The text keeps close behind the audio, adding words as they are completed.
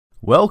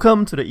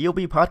Welcome to the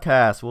EOB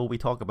Podcast, where we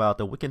talk about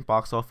the weekend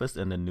box office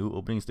and the new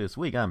openings this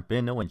week. I'm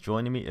Benno, and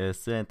joining me is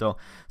Sento.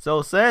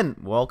 So, Sen,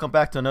 welcome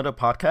back to another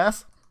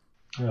podcast.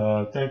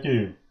 Thank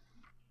you.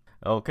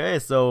 Okay,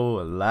 so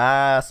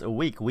last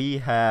week we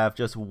have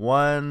just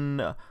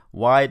one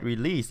wide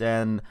release,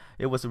 and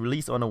it was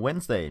released on a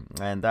Wednesday,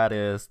 and that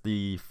is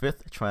the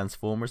fifth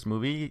Transformers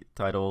movie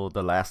titled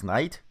The Last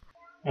Night.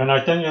 And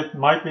I think it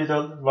might be I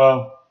don't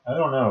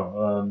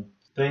know.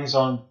 Things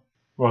aren't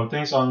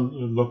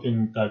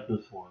looking that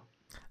good for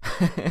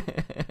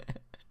it.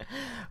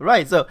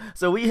 Right, so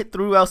we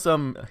threw out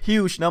some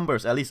huge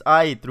numbers. At least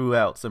I threw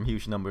out some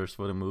huge numbers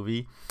for the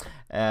movie.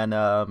 And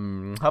how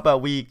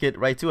about we get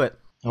right to it?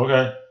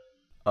 Okay.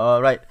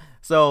 Right.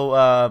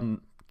 So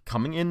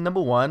coming in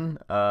number one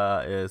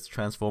is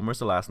Transformers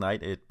The Last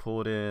Night. It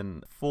pulled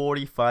in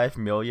 45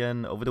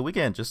 million over the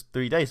weekend, just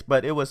 3 days,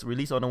 but it was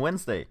released on a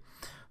Wednesday.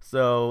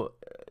 So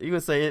you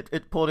could say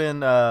it pulled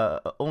in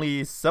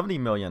only 70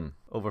 million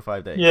over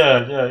 5 days.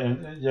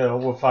 Yeah,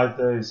 over 5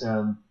 days,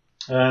 and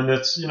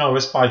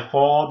it's by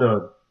far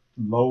the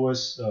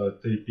lowest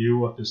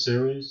debut of the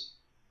series.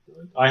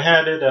 I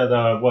had it at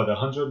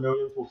 100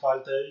 million for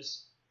 5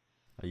 days.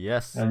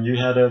 Yes. And you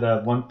had it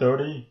at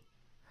 130.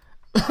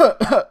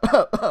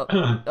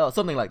 Oh,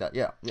 something like that.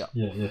 Yeah.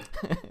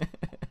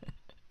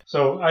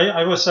 So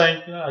I was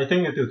saying, I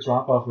think that the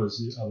drop off was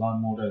a lot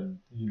more than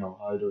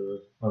either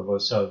of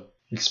us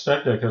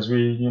expected, because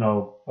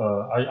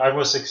I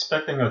was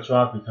expecting a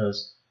drop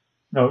because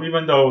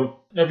even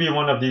though every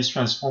one of these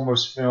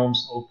Transformers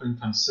films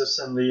opened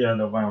consistently at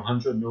around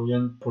 100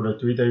 million for the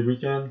 3-day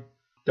weekend,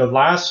 the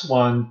last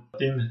one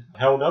didn't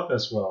held up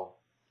as well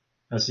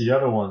as the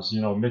other ones,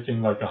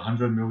 making like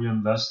 100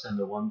 million less than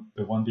the one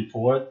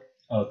before it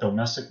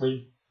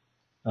domestically.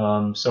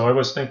 So I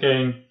was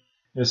thinking,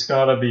 it's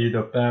gotta be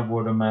the bad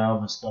word of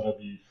mouth. It's gotta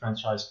be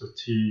franchise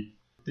fatigue.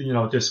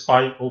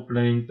 Despite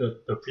opening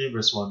the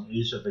previous one,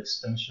 Age of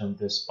Extinction,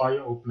 despite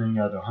opening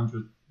at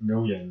 100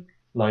 million,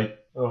 like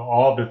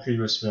all the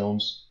previous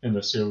films in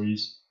the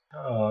series,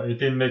 it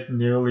didn't make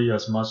nearly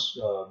as much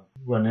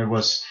when it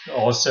was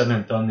all said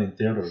and done in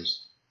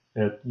theaters.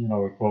 It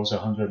grossed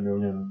 100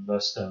 million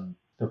less than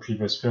the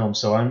previous film.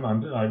 So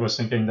I was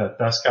thinking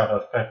that's gotta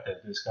affect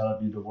it. It's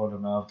gotta be the word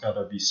of mouth,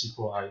 gotta be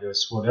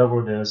sequelitis,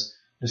 whatever it is.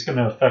 It's going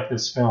to affect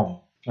this film,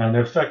 and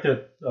it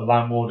affected a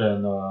lot more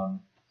than I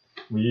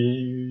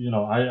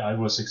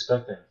was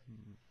expecting.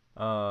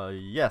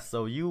 Yes.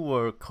 So you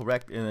were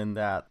correct in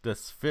that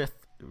this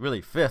fifth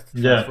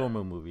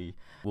Transformer movie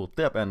will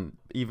dip, and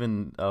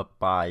even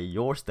by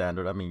your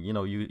standard, I mean,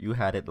 you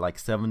had it like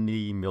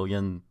 70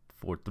 million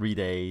for 3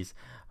 days,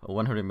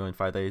 100 million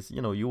 5 days.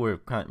 You were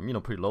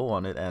pretty low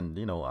on it, and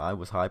I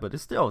was high, but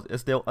it's still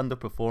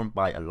underperformed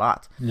by a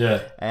lot.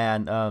 Yeah.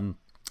 And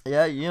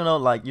yeah,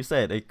 like you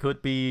said, it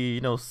could be,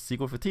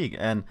 sequel fatigue.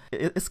 And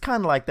it's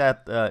kind of like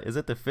that, is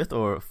it the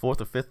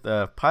fourth or fifth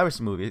Pirates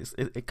movie?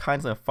 It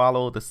kind of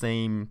follow the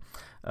same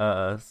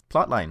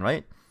plot line,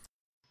 right?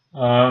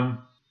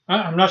 I'm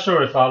not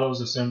sure it follows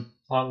the same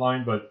plot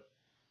line, but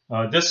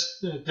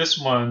this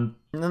one...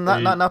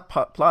 Not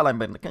plot line,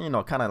 but kind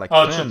of like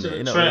trend.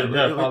 Trend,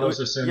 follows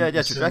the same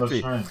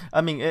trajectory. Trend.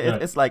 I mean,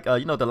 it's like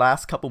the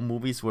last couple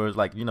movies were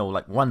like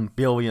like 1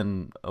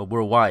 billion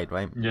worldwide,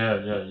 right?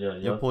 Yeah.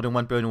 You pulled in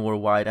 1 billion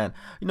worldwide, and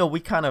we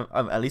kind of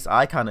at least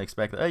I kind of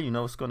expected,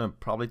 it's gonna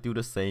probably do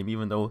the same,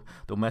 even though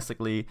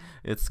domestically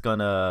it's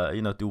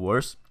gonna do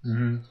worse,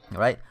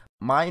 right?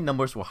 My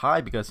numbers were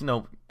high because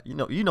you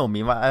know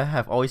me, I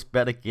have always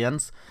bet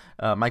against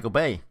Michael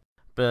Bay,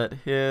 but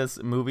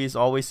his movies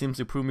always seems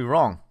to prove me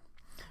wrong.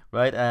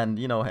 Right, and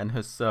and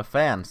his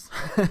fans.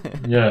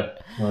 Yeah,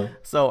 right.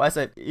 So I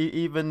said,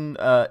 even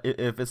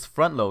if it's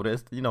front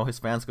loaded, his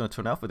fans gonna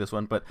turn out for this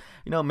one. But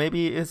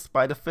maybe it's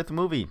by the fifth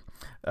movie,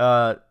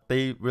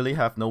 they really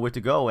have nowhere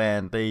to go,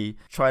 and they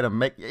try to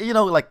make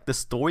like the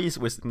stories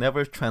was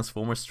never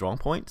Transformers' strong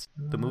point.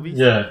 The movies.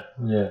 Yeah.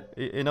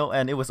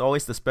 And it was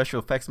always the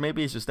special effects.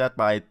 Maybe it's just that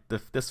by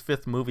this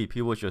fifth movie,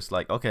 people were just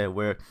like, okay,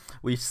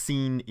 we've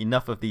seen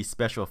enough of these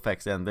special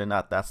effects, and they're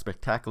not that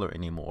spectacular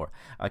anymore.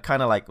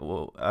 Kind of like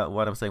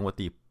what I'm saying with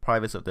the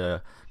Pirates of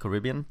the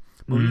Caribbean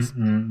movies.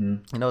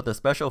 The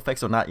special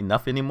effects are not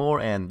enough anymore,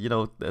 and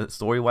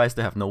story wise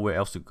they have nowhere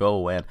else to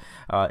go. And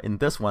in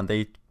this one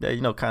they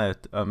kind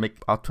of make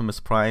Optimus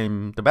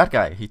Prime the bad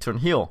guy. He turned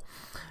heel.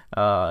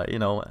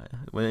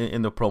 When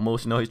in the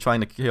promotion, he's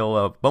trying to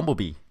kill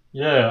Bumblebee.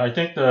 Yeah, I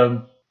think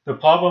the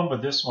problem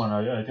with this one,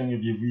 I think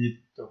if you read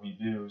the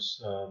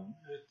reviews,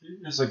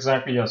 it's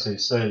exactly as they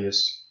say.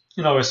 It's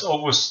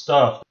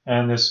overstuffed,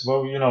 and it's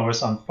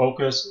it's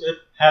unfocused.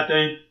 Had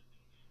they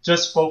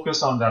just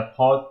focused on that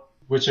part,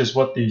 which is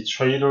what the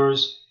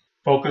trailers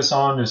focus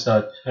on, is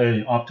that,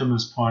 hey,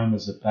 Optimus Prime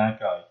is a bad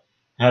guy.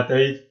 Had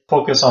they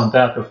focused on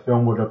that, the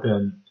film would have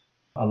been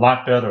a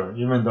lot better,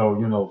 even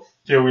though,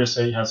 Furious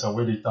 8 has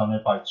already done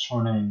it by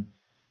turning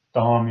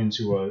Dom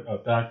into a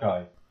bad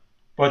guy.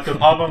 But the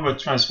problem with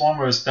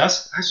Transformers,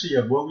 that's actually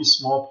a really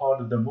small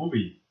part of the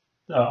movie.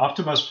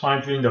 Optimus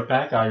Prime being the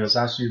bad guy is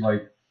actually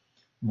like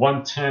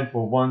 1/10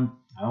 or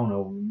I don't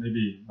know,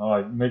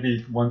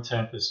 maybe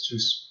 1/10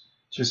 is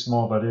too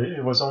small, but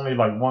it was only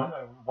like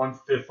one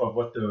fifth of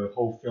what the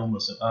whole film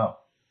was about.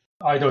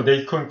 Either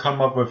they couldn't come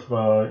up with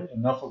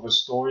enough of a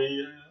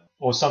story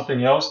or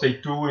something else.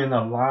 They threw in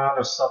a lot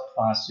of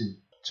subplots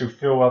to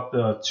fill up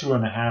the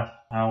 2.5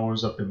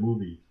 hours of the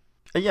movie.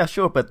 Yeah,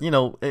 sure, but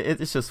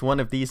it's just one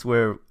of these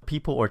where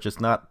people are just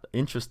not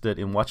interested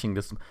in watching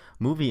this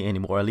movie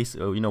anymore. At least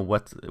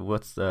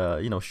what's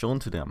shown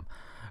to them.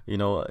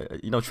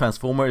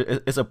 Transformer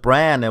is a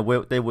brand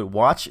that they would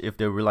watch if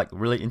they were like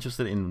really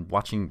interested in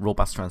watching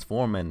robots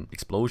transform and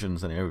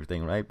explosions and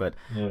everything, right? But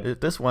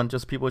this one,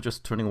 just people are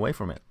just turning away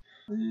from it.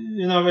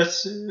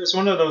 It's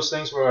one of those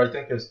things where I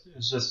think it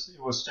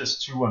was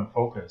just too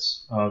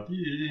unfocused. Of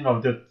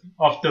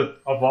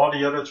all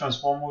the other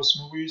Transformers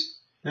movies,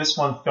 this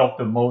one felt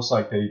the most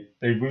like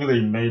they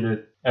really made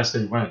it as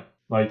they went.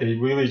 Like they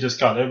really just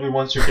got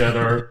everyone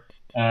together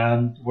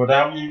and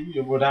without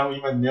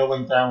even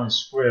kneeling down a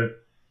script,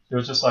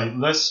 they're just like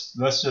let's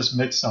just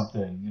make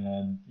something,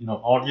 and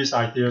all these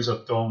ideas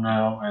are thrown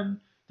out and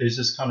they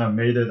just kind of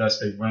made it as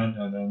they went,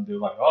 and then they're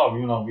like, oh,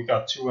 we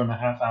got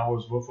 2.5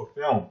 hours worth of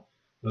film.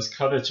 Let's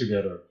cut it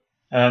together.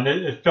 And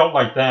it felt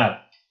like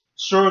that.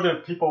 Sure, the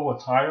people were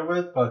tired of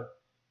it, but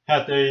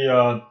had they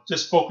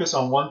just focused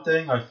on one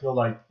thing, I feel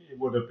like it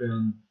would have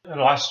been a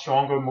lot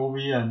stronger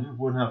movie and it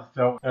wouldn't have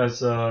felt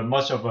as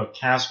much of a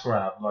cash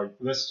grab. Like,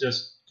 let's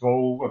just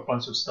throw a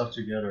bunch of stuff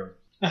together.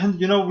 And,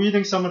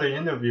 reading some of the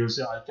interviews,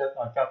 I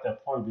got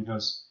that point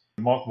because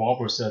Mark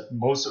Wahlberg said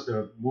most of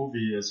the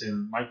movie is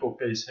in Michael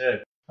Bay's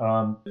head.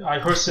 I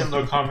heard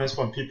similar comments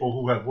from people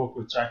who have worked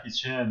with Jackie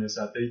Chan, is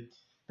that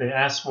they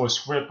ask for a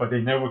script, but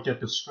they never get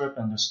the script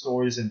and the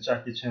stories in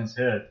Jackie Chan's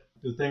head.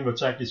 The thing with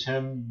Jackie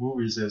Chan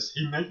movies is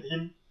he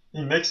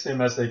makes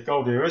them as they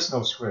go. There is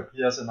no script.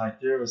 He has an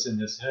idea, it's in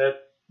his head.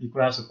 He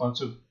grabs a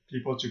bunch of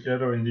people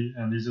together and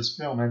he just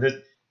film. And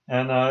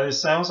it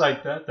sounds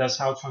like that's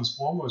how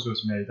Transformers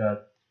was made.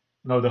 That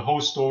the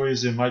whole story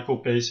is in Michael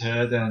Bay's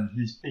head, and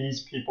he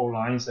feeds people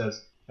lines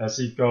as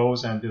he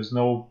goes, and there's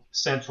no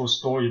central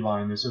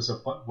storyline. It's just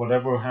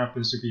whatever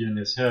happens to be in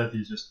his head,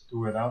 he just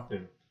threw it out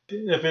there.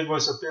 If it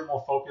was a bit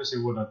more focused, it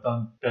would have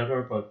done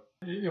better, but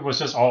it was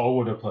just all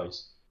over the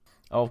place.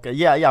 Okay,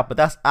 yeah, but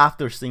that's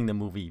after seeing the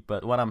movie.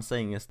 But what I'm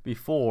saying is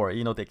before,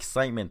 the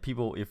excitement,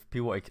 if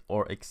people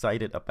are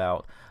excited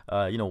about,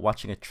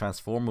 watching a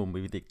Transformer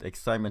movie, the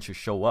excitement should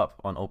show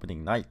up on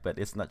opening night, but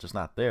it's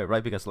not there,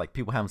 right? Because like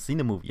people haven't seen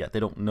the movie yet.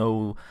 They don't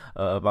know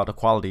about the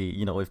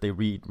quality, if they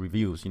read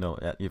reviews,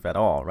 if at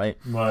all, right?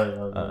 Right.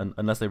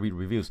 Unless they read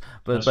reviews.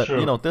 But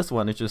true. This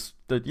one, it's just,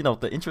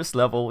 the interest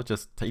level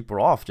just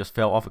just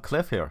fell off a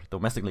cliff here,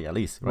 domestically at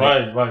least,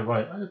 right?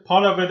 Right.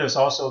 Part of it is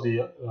also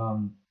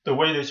the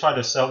way they try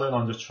to sell it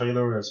on the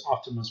trailer is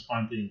Optimus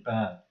Prime being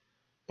bad.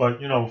 But,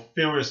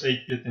 Furious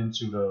 8 fit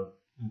into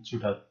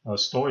that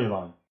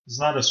storyline. It's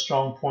not a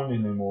strong point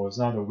anymore. It's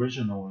not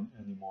original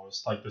anymore.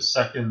 It's like the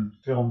second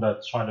film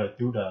that tried to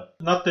do that.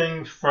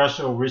 Nothing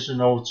fresh or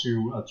original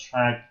to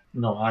attract,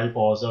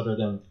 eyeballs other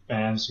than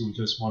fans who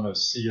just want to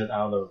see it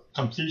out of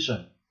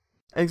completion.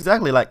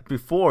 Exactly, like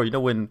before,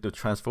 when the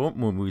Transformers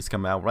movies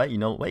come out, right?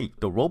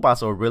 The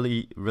robots are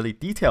really, really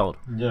detailed.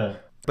 Yeah.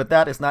 But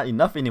that is not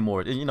enough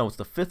anymore. It's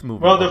the fifth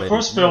movie. Well, the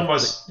first film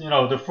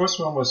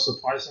was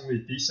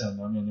surprisingly decent.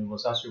 I mean, it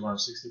was actually around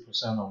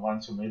 60% on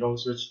Rotten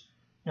Tomatoes, which,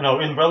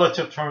 in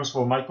relative terms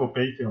for Michael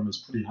Bay film is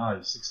pretty high,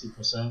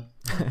 60%.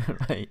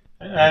 Right.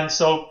 And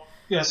so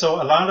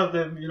a lot of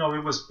them,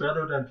 it was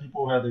better than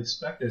people had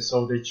expected.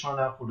 So they churned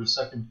out for the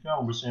second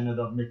film, which ended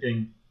up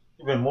making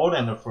even more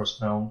than the first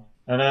film.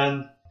 And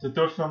then the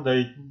third film,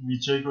 they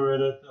rejiggered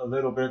it a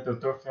little bit. The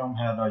third film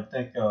had, I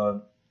think,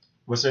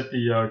 was it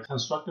the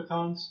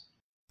Constructicons?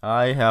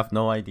 I have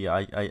no idea.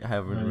 I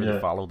haven't really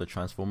followed the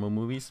Transformer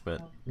movies,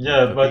 but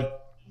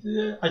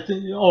I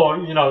think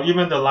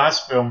even the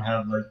last film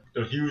had like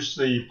the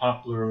hugely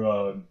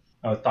popular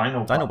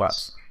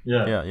Dinobots.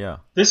 Yeah.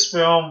 This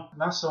film,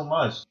 not so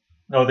much.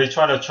 No, they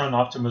try to turn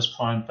Optimus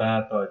Prime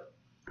bad, but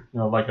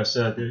like I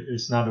said,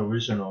 it's not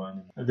original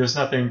anymore. There's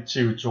nothing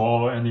to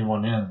draw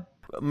anyone in.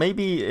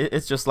 Maybe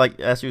it's just like,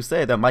 as you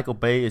say, that Michael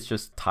Bay is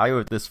just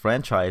tired of this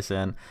franchise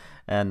and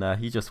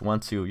he just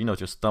wants to,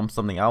 just dump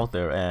something out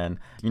there. And,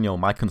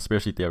 my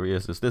conspiracy theory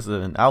is this is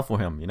an out for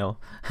him,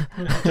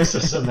 This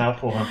is an out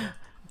for him.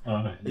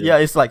 Yeah,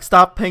 it's like,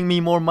 stop paying me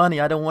more money.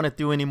 I don't want to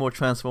do any more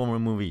Transformer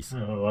movies.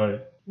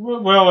 Right.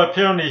 Well,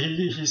 apparently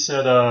he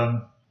said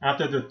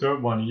after the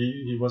third one,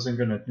 he wasn't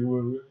going to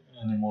do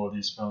any more of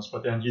these films.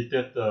 But then he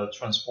did the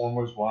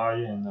Transformers Y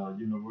and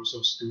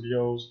Universal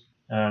Studios.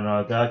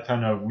 And that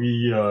kind of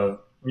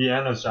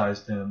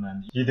re-energized him,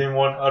 and he didn't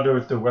want other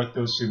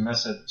directors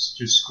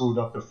to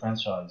screw up the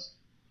franchise,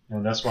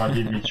 and that's why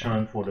he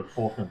returned for the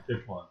fourth and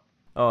fifth one.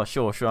 Oh,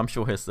 sure. I'm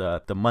sure his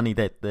the money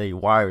that they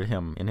wired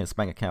him in his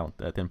bank account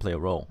didn't play a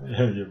role.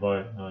 Yeah, you're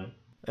right.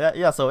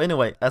 Yeah. So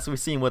anyway, as we've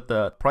seen with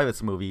the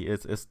Privates movie,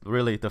 it's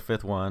really the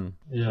fifth one.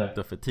 Yeah.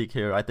 The fatigue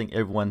here. I think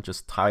everyone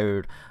just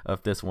tired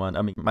of this one.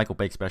 I mean, Michael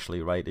Bay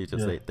especially, right?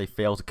 They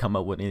failed to come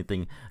up with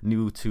anything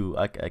new to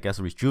I guess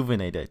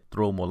rejuvenate it,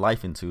 throw more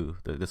life into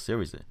the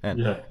series.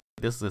 And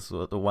this is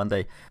the one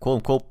they quote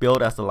unquote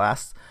built as the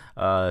last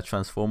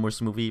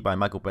Transformers movie by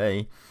Michael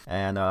Bay.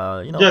 And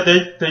Yeah,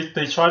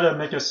 they try to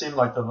make it seem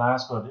like the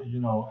last, but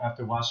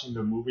after watching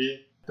the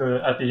movie,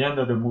 at the end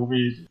of the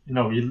movie,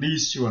 it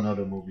leads to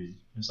another movie.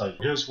 It's like,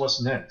 here's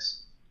what's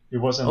next. It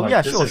wasn't oh like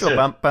yeah, this sure, is sure. it.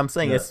 But I'm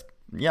saying it's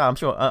I'm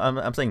sure.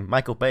 I'm saying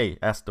Michael Bay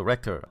as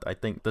director. I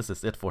think this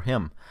is it for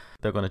him.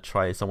 They're gonna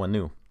try someone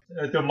new.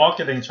 The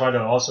marketing try to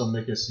also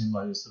make it seem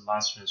like it's the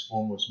last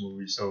Transformers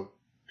movie, so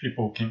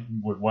people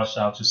would rush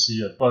out to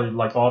see it. But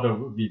like all the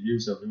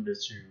reviews alluded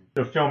to,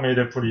 the film made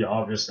it pretty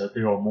obvious that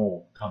there are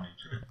more coming.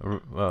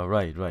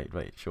 Right.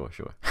 Sure.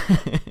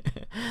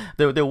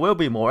 there will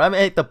be more. I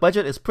mean, the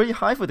budget is pretty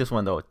high for this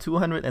one though.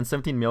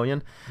 217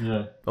 million.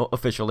 Yeah.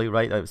 Officially,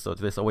 right? So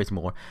there's always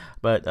more.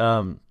 But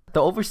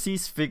the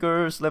overseas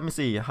figures, let me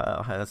see.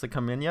 Has it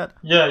come in yet?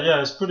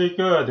 Yeah, it's pretty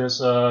good.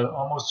 There's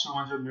almost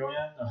 200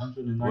 million,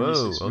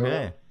 196 Whoa, million.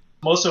 okay.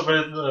 Most of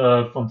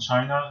it from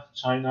China.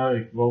 China,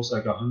 it grows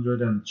like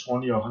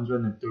 120 or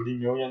 130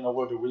 million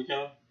over the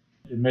weekend.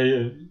 It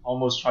made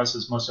almost twice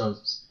as much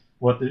as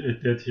what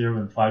it did here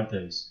in 5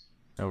 days.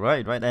 All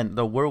right. And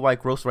the worldwide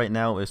gross right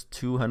now is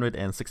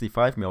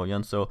 265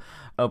 million. So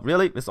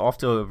really, it's off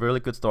to a really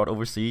good start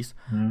overseas.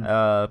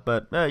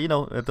 But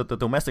the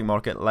domestic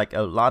market, like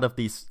a lot of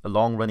these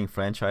long-running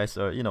franchises,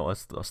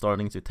 are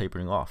starting to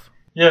tapering off.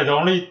 Yeah, the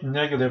only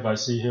negative I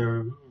see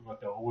here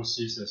with the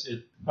overseas is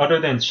other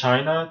than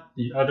China,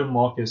 the other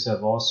markets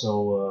have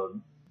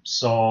also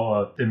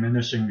saw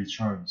diminishing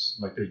returns,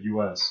 like the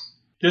US.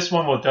 This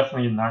one will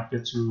definitely not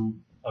get to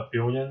 $1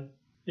 billion.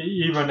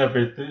 Even if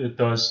it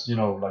does,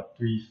 like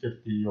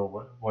 350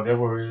 or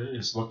whatever it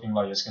is looking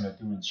like it's going to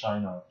do in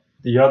China.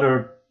 The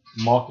other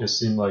markets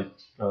seem like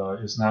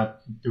it's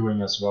not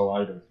doing as well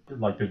either,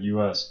 like the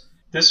US.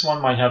 This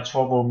one might have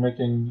trouble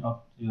making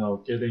up,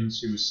 getting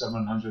to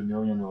 700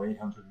 million or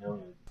 800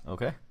 million.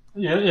 Okay.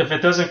 Yeah, if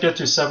it doesn't get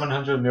to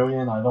 700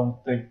 million, I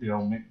don't think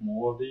they'll make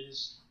more of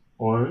these.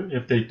 Or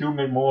if they do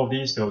make more of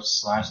these, they'll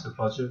slash the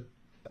budget.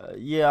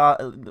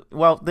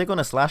 Well, they're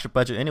gonna slash the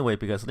budget anyway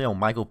because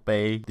Michael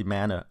Bay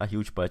demand a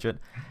huge budget,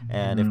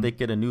 and if they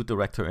get a new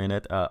director in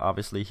it,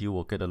 obviously he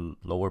will get a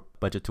lower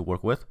budget to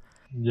work with.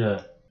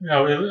 Yeah,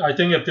 I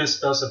think if this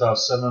does about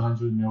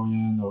 700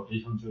 million or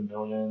 800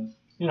 million,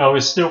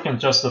 it still can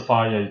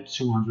justify a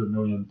 $200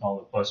 million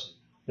budget.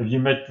 If you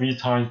make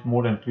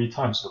more than three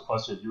times the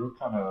budget, you're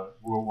kind of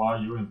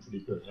worldwide. You're in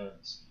pretty good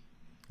hands.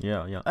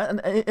 Yeah.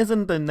 And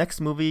isn't the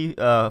next movie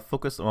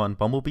focused on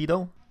Bumblebee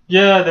though?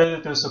 Yeah,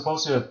 there's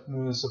supposed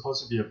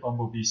to be a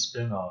Bumblebee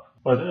spin-off,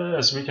 but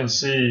as we can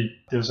see,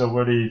 there's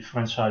already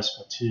franchise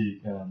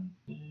fatigue, and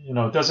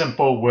it doesn't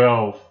bode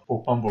well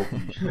for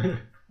Bumblebee.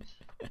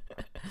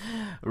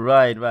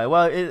 Right.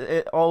 Well,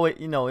 it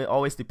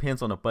always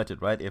depends on the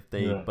budget, right? If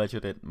they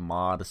budget it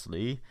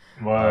modestly,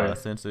 right.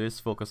 Since it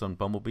is focused on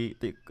Bumblebee,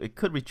 it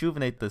could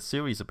rejuvenate the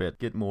series a bit,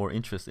 get more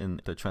interest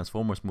in the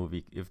Transformers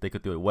movie if they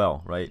could do it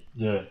well, right?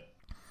 Yeah.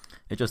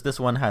 It's just this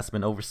one has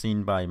been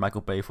overseen by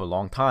Michael Bay for a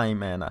long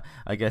time, and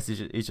I guess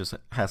it just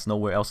has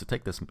nowhere else to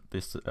take this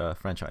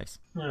franchise.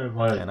 Yeah,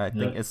 right. And I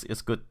think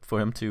it's good for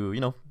him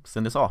to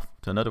send this off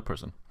to another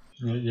person.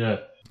 Yeah.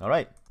 All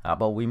right. How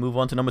about we move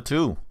on to number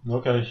 2?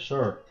 Okay,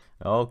 sure.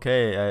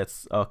 Okay,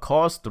 it's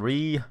Cars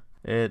 3.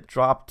 It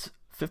dropped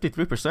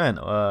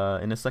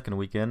 53% in the second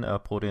weekend,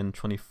 pulled in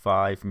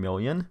 25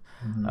 million.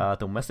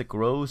 Domestic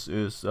gross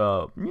is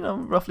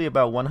roughly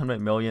about 100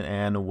 million,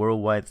 and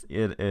worldwide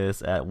it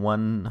is at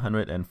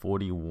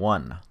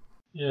 141.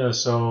 Yeah,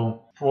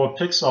 so for a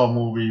Pixar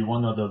movie,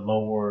 one of the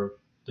lower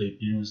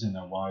debuts in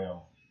a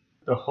while.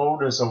 The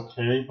hold is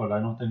okay, but I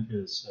don't think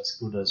it's as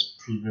good as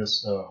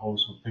previous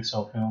holds for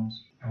Pixar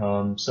films.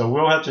 So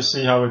we'll have to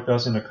see how it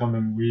does in the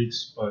coming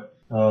weeks, but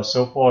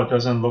so far it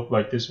doesn't look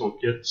like this will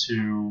get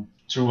to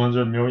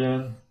 200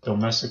 million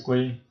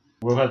domestically.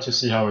 We'll have to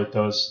see how it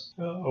does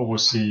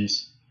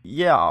overseas.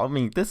 Yeah, I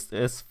mean, this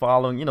is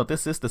following,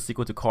 this is the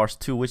sequel to Cars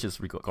 2, which is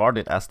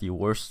regarded as the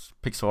worst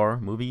Pixar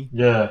movie.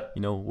 Yeah.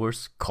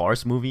 Worst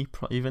Cars movie,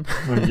 even.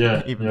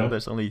 Yeah. Even though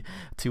there's only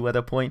 2 at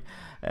that point.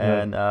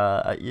 And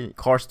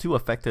Cars 2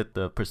 affected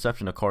the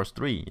perception of Cars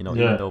 3, even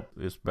though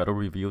it's better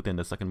reviewed than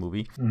the second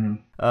movie.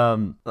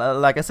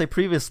 Like I said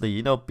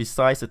previously,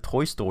 besides the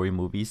Toy Story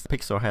movies,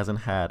 Pixar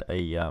hasn't had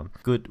a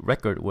good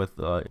record with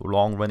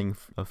long-running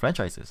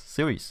franchises,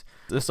 series.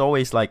 It's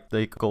always like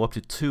they go up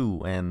to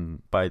 2,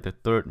 and by the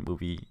third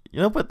movie,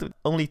 but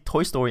only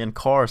Toy Story and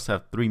Cars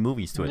have 3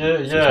 movies to it.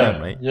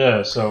 Right?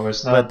 Yeah, so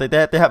it's not. But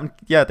they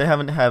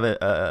haven't have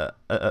a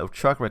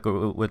track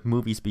record with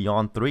movies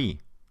beyond 3.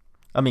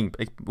 I mean,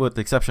 with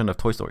the exception of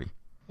Toy Story.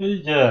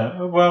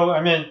 Yeah, well,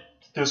 I mean,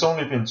 there's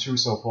only been 2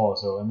 so far,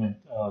 so I mean,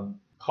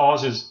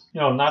 Cars is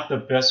not the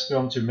best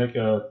film to make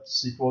a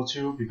sequel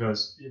to,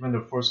 because even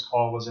the first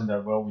Cars wasn't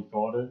that well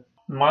regarded.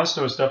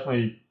 Milestones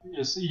definitely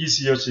is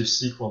easier to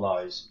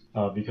sequelize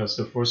because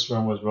the first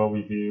one was well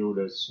reviewed.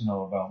 It's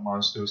about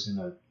monsters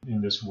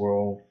in this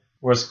world.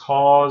 Whereas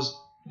Cars,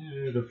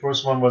 the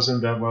first one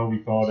wasn't that well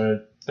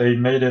regarded. They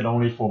made it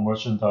only for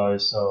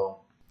merchandise, so.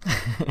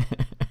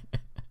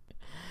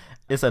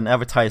 It's an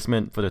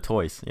advertisement for the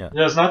toys, yeah.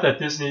 Yeah, it's not that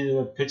Disney,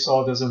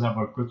 Pixar doesn't have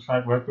a good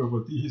track record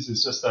with these.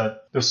 It's just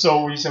that the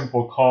sole reason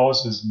for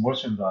Cars is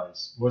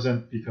merchandise. It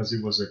wasn't because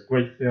it was a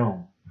great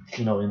film,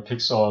 in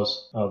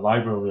Pixar's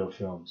library of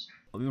films.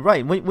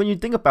 Right. When you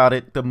think about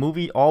it, the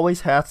movie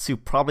always has to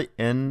probably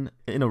end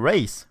in a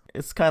race.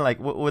 It's kind of like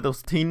with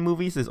those teen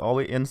movies, it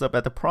always ends up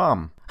at the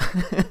prom.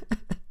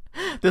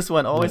 This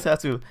one always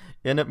has to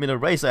end up in a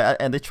race,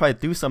 and they try to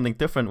do something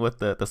different with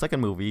the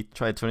second movie,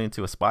 try to turn it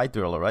into a spy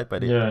thriller, right?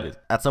 But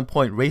at some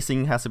point,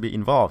 racing has to be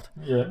involved.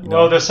 Yeah.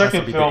 Well, the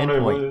second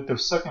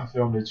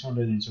film, they turned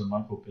it into a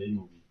Michael Bay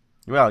movie.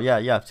 Well,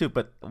 yeah, too.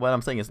 But what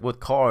I'm saying is, with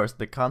Cars,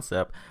 the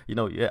concept,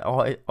 it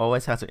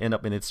always has to end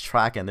up in its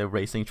track, and they're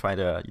racing, trying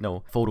to,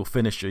 photo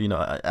finish,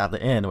 at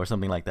the end or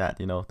something like that.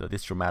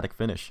 This dramatic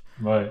finish.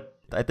 Right.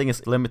 I think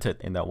it's limited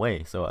in that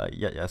way. So,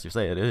 as you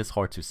say, it is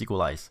hard to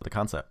sequelize the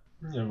concept.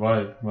 Yeah,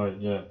 right,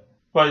 yeah.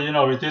 But,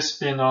 it did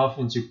spin off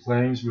into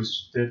Planes,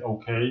 which did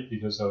okay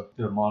because of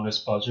the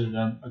modest budget.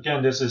 And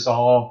again, this is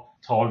all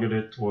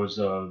targeted towards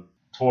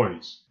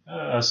toys.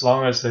 As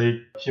long as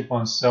they keep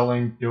on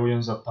selling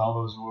billions of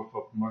dollars worth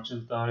of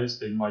merchandise,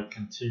 they might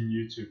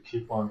continue to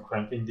keep on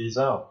cranking these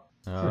out.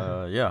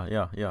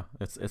 Yeah.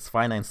 It's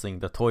financing.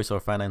 The toys are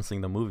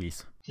financing the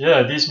movies.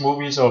 Yeah, these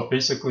movies are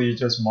basically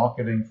just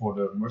marketing for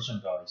the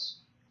merchandise.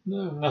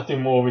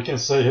 Nothing more we can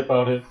say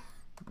about it.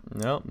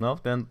 No,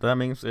 then that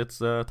means it's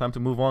time to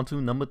move on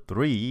to number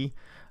 3,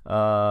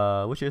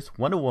 which is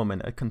Wonder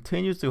Woman. It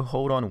continues to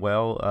hold on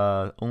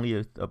well,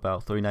 only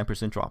about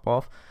 39% drop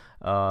off.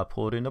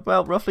 Pulled in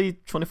about roughly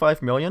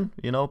 25 million,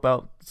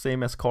 about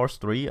same as Cars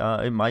 3.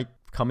 It might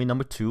come in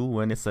number 2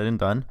 when it's said and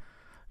done,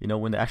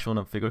 when the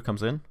actual figure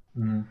comes in.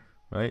 Mm-hmm.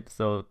 Right,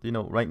 so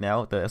right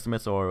now the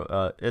estimates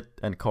are it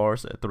and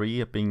Cars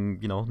 3 being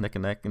neck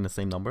and neck in the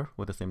same number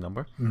with the same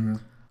number. Mm-hmm.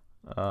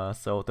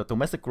 So the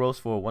domestic gross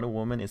for Wonder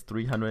Woman is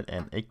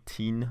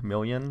 318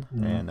 million,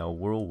 and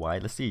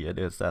worldwide, let's see, it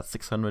is at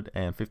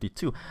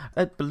 652.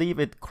 I believe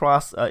it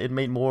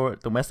made more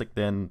domestic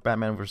than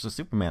Batman vs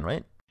Superman,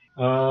 right?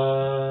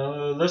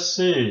 Let's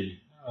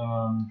see.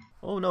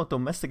 Oh no,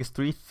 domestic is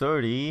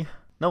 330.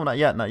 No, not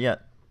yet.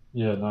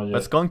 Yeah, not yet. But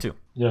it's going to.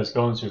 Yeah, it's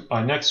going to.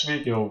 By next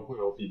week,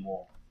 it'll be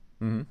more.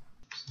 Mm-hmm.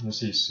 Let's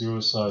see,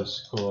 Suicide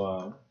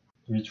Squad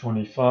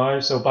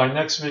 325. So by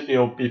next week,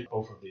 it'll beat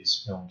both of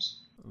these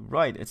films.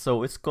 Right.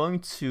 So it's going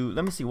to.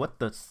 Let me see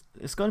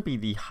it's going to be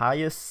the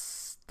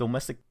highest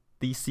domestic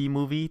DC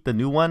movie, the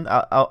new one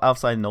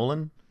outside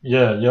Nolan.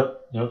 Yeah.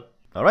 Yep.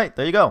 All right,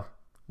 there you go.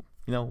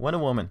 Wonder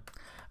Woman.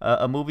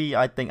 A movie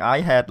I think I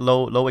had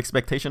low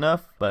expectation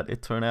of, but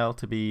it turned out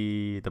to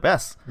be the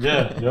best.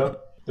 Yeah.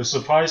 The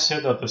surprise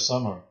hit of the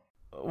summer.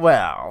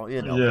 Well,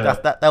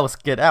 that was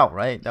Get Out,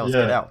 right? That was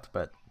Get Out,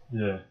 but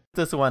yeah,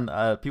 this one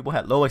people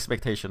had low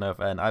expectation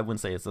of, and I wouldn't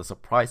say it's a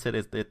surprise hit.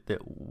 It did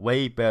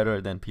way better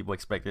than people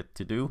expected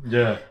to do.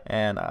 Yeah,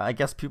 and I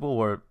guess people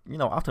were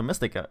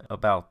optimistic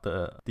about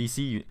the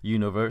DC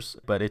universe,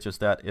 but it's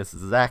just that it's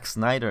Zack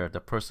Snyder, the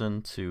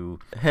person to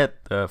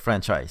hit the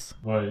franchise.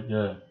 Right.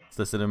 Yeah.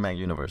 The cinematic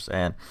universe,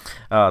 and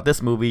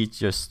this movie,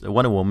 just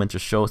Wonder Woman,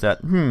 just shows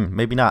that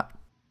maybe not.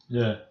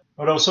 Yeah.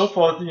 Although so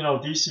far,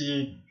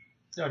 DC,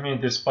 I mean,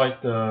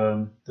 despite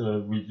the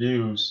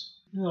reviews,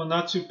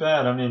 not too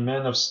bad. I mean,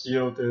 Man of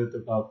Steel did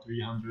about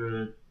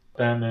 300,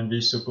 Batman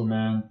v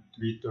Superman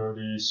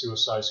 330,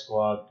 Suicide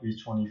Squad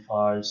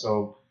 325.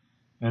 So,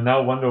 and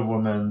now Wonder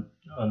Woman,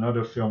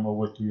 another film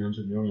over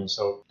 300 million.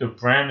 So the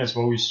brand is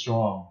very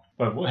strong.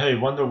 But hey,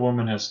 Wonder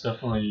Woman has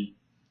definitely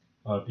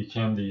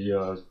become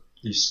the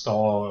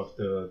star of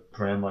the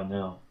brand right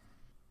now.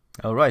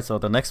 All right, so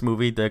the next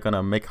movie, they're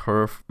gonna make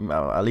her,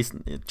 at least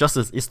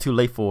it's too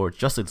late for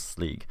Justice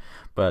League,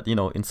 but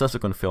in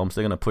subsequent films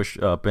they're gonna push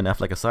Ben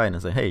Affleck aside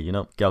and say, hey,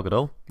 Gal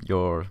Gadot,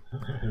 you're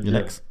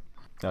next.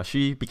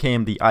 She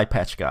became the eye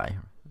patch guy,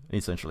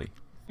 essentially.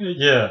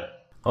 Yeah.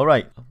 All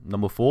right,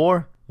 number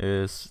 4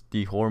 is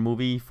the horror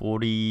movie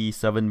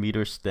 47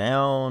 Meters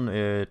Down.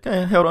 It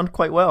held on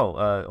quite well,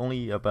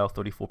 only about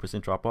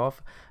 34% drop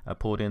off. I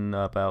pulled in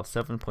about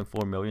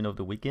 7.4 million over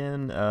the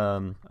weekend.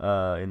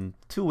 In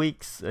 2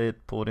 weeks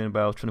it pulled in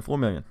about 24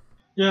 million.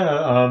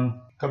 Yeah,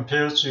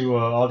 compared to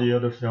all the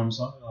other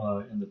films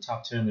in the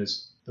top 10,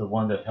 is the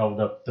one that held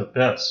up the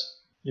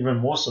best. Even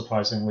more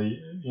surprisingly,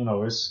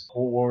 it's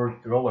horror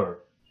thriller,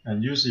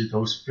 and usually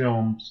those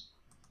films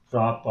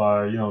drop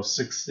by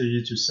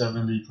 60 to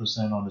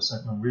 70% on the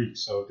second week.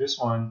 So this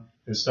one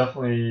is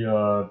definitely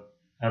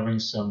having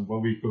some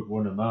very good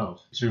word of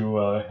mouth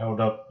to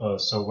held up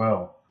so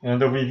well. And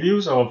the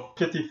reviews of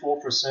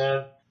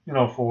 54%,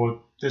 for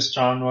this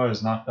genre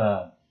is not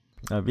bad.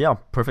 Yeah,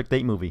 perfect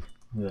date movie.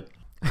 Yeah.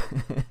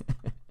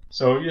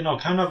 So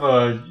kind of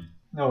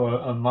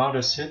a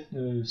modest hit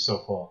so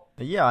far.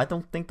 Yeah, I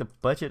don't think the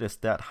budget is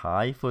that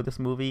high for this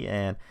movie,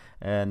 and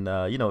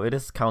it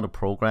is counter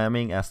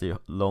programming as the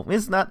long.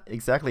 It's not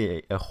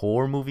exactly a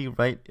horror movie,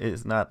 right?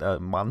 It's not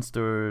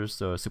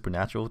monsters or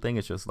supernatural thing.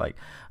 It's just like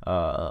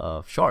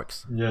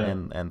sharks, Yeah.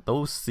 and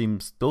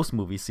those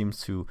movies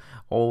seems to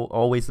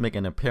always make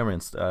an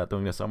appearance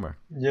during the summer.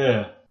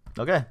 Yeah.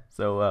 Okay,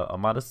 so a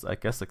modest, I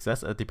guess,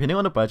 success depending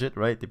on the budget,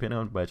 right? Depending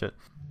on the budget.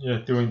 Yeah,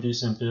 doing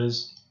decent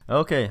biz.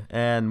 Okay,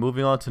 and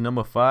moving on to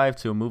number 5,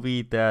 to a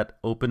movie that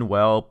opened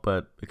well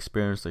but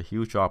experienced a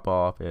huge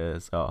drop-off,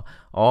 is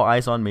All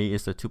Eyes on Me.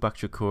 Is the Tupac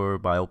Shakur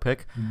biopic.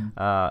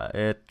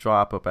 It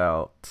dropped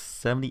about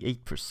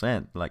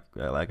 78%. Like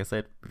I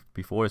said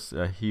before, it's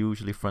a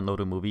hugely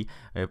front-loaded movie.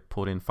 It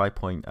pulled in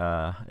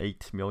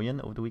 5.8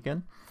 million over the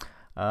weekend.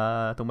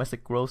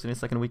 Domestic gross in the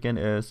second weekend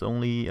is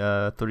only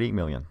 38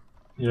 million.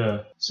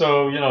 Yeah.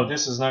 So,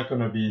 this is not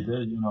going to be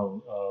the,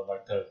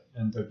 like that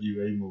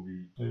NWA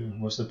movie.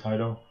 What's the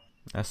title?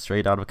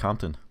 Straight Out of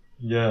Compton.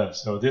 Yeah.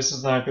 So this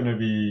is not going to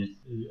be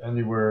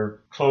anywhere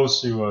close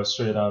to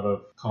Straight Out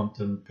of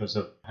Compton because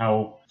of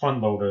how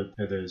front-loaded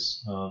it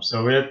is.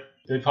 So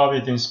they probably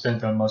didn't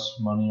spend that much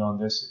money on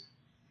this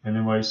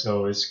anyway.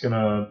 So it's going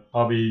to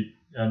probably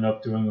end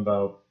up doing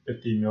about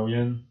 50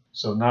 million.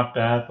 So not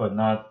bad, but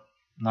not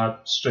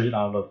Straight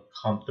Out of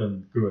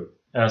Compton good.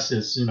 As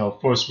its,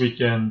 first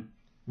weekend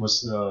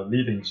was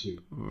leading to.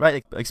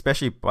 Right,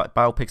 especially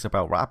biopics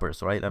about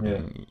rappers, right? I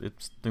mean,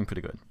 it's doing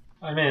pretty good.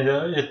 I mean,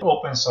 it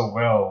opened so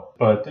well,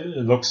 but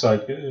it looks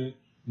like,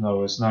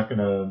 it's not going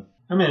to...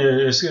 I mean,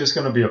 it's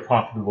going to be a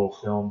profitable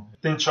film.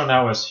 It didn't turn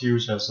out as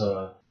huge as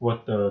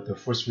what the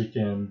first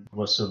weekend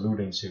was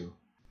alluding to.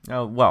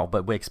 Oh, well,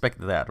 but we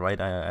expected that,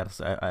 right?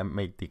 I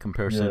made the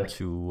comparison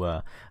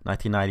to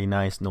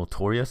 1999's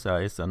Notorious.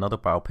 It's another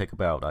biopic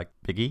about like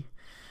Biggie.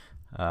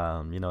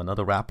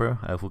 Another rapper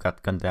who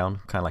got gunned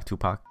down, kind of like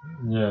Tupac.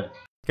 Yeah.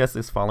 I guess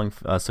it's following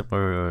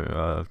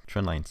similar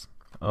trend lines.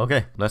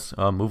 Okay, let's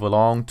move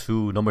along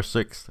to number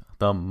 6,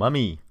 The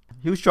Mummy.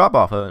 Huge drop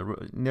off,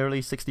 nearly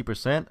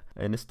 60%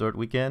 in its third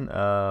weekend,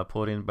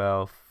 pulled in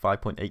about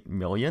 5.8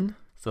 million.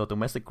 So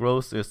domestic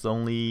gross is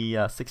only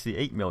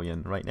 68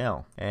 million right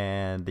now,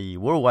 and the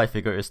worldwide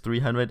figure is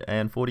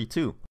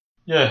 342.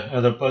 Yeah,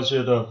 at a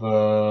budget of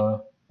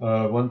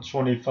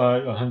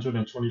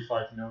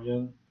 125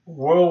 million.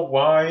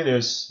 Worldwide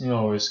is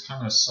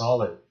kind of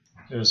solid.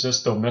 It's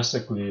just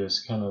domestically is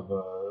kind of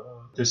a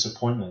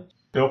disappointment.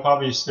 They'll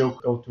probably still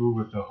go through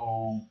with the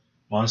whole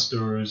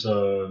monsters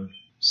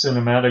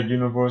cinematic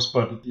universe,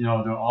 but the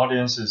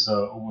audience is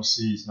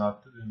overseas,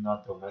 not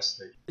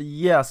domestic.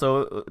 Yeah,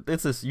 so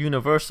this is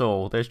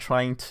Universal. They're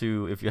trying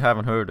to, if you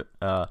haven't heard,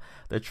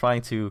 they're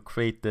trying to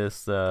create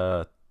this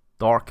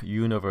dark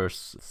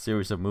universe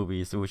series of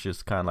movies, which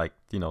is kind of like,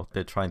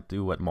 they're trying to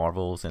do what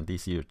Marvels and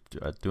DC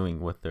are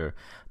doing with their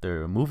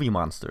movie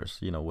monsters,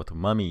 with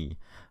Mummy,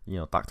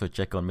 Dr.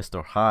 Jekyll and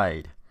Mr.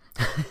 Hyde.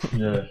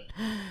 Yeah.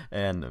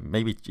 And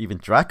maybe even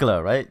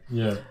Dracula, right?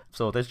 Yeah.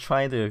 So they're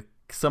trying to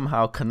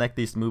somehow connect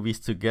these movies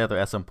together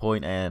at some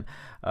point, and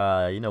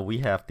we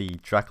have the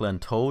Dracula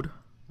Untold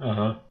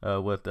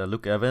with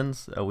Luke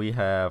Evans. We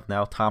have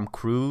now Tom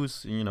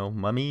Cruise,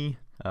 Mummy.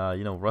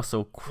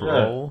 Russell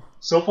Crowe. Yeah.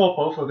 So far,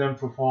 both of them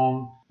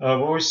perform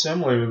very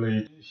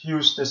similarly.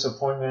 Huge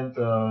disappointment.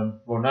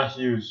 Well, not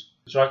huge.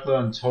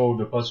 Dracula Untold,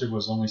 the budget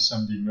was only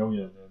 70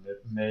 million, and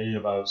it made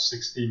about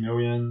 60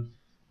 million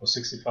or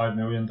 65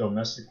 million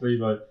domestically.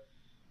 But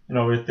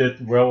it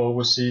did well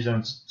overseas,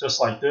 and just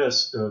like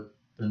this, the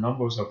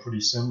numbers are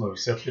pretty similar.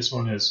 Except this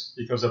one is,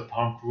 because of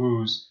Tom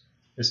Cruise,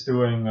 it's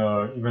doing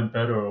even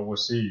better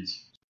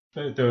overseas.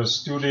 The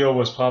studio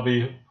was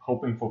probably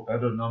hoping for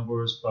better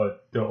numbers,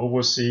 but the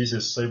overseas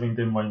is saving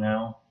them right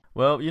now.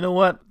 Well, you know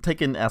what?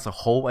 Taken as a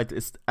whole,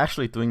 it's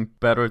actually doing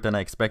better than I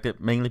expected,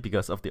 mainly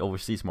because of the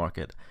overseas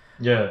market.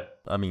 Yeah.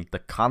 I mean, the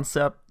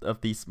concept of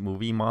these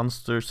movie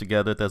monsters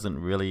together doesn't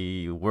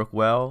really work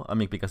well. I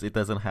mean, because it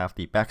doesn't have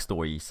the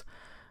backstories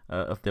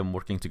of them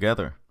working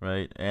together,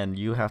 right? And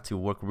you have to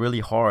work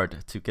really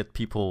hard to get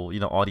people,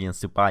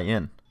 audience to buy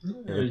in.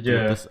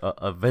 This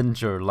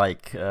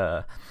Avenger-like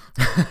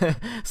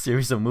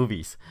series of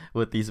movies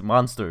with these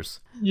monsters.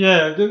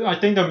 Yeah, I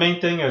think the main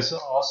thing is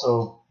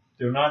also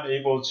they're not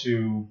able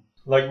to,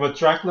 like with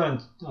Dracula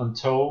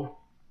Untold,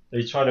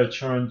 they try to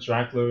turn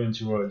Dracula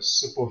into a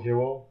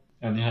superhero,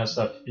 and it has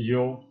that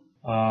feel.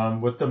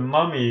 With the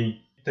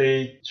Mummy,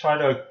 they try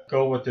to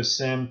go with the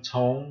same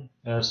tone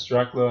as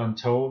Dracula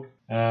Untold,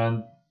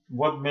 and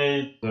what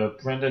made the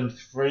Brendan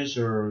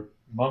Fraser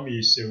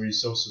Mummy series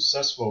so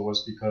successful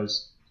was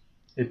because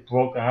it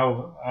broke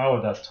out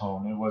of that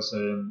tone. It was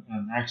an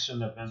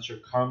action-adventure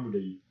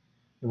comedy.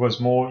 It was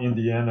more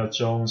Indiana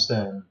Jones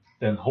than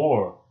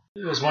horror.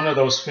 It was one of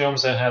those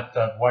films that had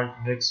that white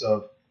mix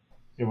of,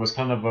 it was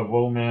kind of a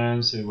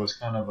romance, it was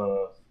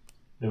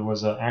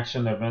an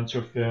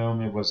action-adventure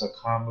film, it was a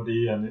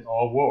comedy, and it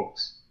all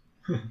works.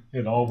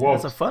 It all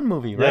works. It's a fun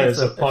movie, right? Yeah, it's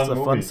a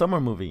fun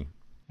summer movie.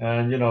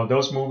 And,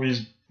 those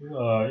movies,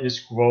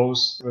 each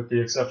gross, with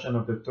the exception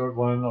of the third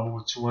one,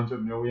 over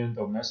 200 million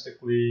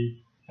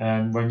domestically.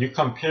 And when you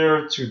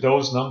compare to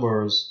those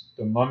numbers,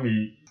 The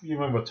Mummy,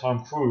 even with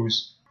Tom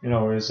Cruise,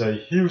 is a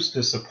huge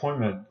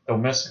disappointment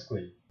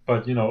domestically.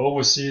 But,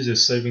 overseas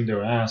is saving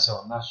their ass, so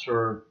I'm not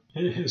sure.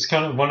 It's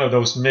kind of one of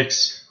those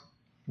mixed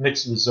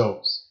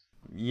results.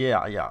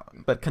 Yeah.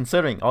 But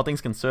considering, all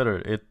things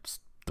considered, it's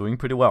doing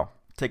pretty well,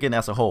 taken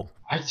as a whole.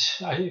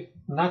 I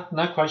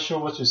not quite sure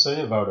what to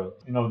say about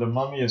it. The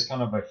Mummy is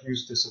kind of a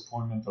huge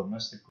disappointment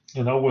domestically.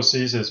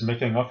 Overseas is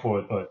making up for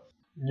it, but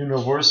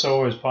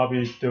Universal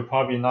they're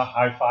probably not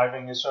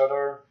high-fiving each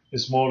other.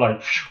 It's more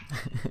like,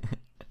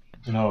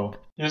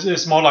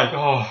 it's more like,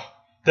 oh,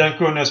 thank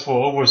goodness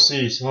for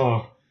overseas.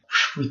 Oh,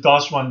 we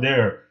dodged one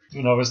there.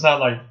 It's not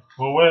like,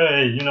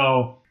 away,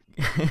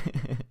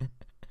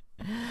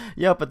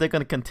 Yeah, but they're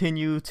going to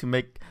continue to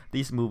make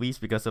these movies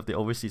because of the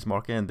overseas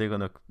market, and they're going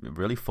to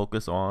really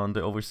focus on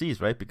the overseas,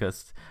 right?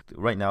 Because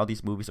right now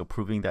these movies are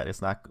proving that it's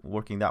not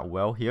working that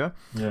well here.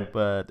 Yeah.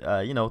 But,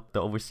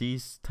 the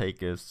overseas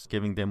take is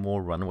giving them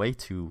more runway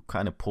to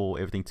kind of pull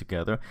everything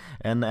together.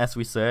 And as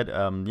we said,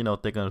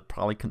 they're going to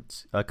probably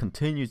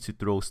continue to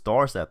throw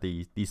stars at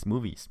these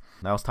movies.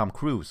 Now it's Tom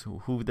Cruise,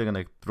 who they're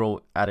going to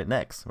throw at it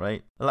next,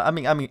 right? I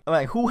mean,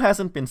 who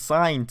hasn't been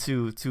signed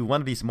to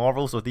one of these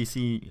Marvels or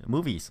DC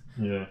movies?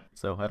 Yeah.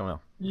 So I don't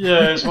know.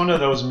 Yeah, it's one of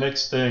those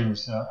mixed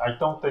things. I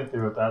don't think they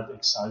were that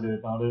excited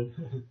about it.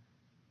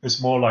 It's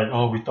more like,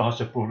 oh, we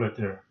dodged a bullet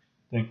there.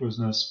 Thank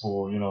goodness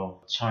for,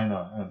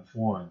 China and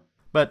foreign.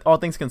 But all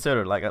things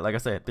considered, like I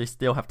said, they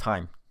still have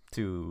time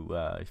to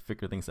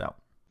figure things out.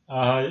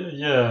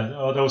 Yeah,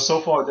 although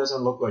so far it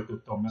doesn't look like the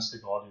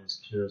domestic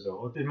audience cares.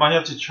 Though. They might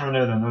have to turn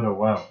it another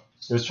way.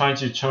 They're trying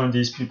to turn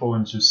these people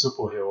into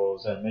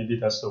superheroes, and maybe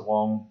that's the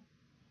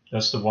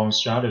wrong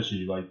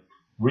strategy. Like,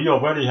 we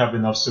already have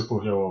enough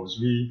superheroes.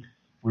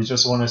 We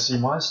just want to see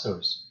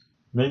monsters.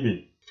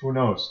 Maybe. Who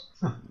knows?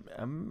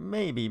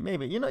 Maybe.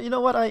 You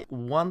know what I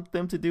want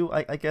them to do?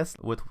 I guess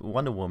with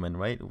Wonder Woman,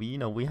 right?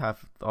 We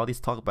have all this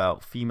talk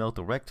about female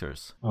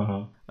directors.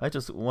 Uh-huh. I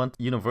just want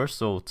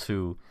Universal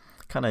to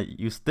kind of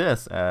use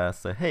this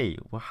as a, hey,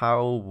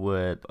 how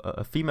would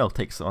a female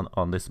takes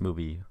on this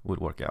movie would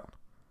work out?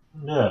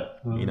 Yeah.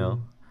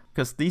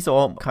 Because these are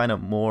all kind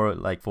of more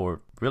like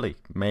for really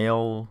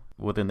male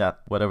within that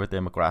whatever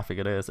demographic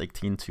it is,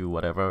 18 to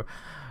whatever.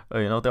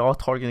 They're all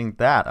targeting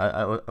that.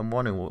 I'm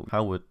wondering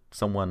how would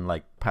someone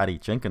like Patty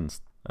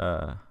Jenkins,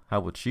 how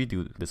would she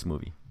do this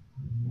movie?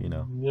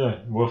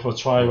 Yeah, worth a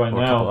try right or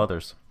now. a couple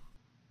others.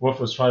 Worth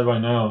a try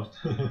right now.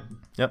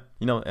 Yep.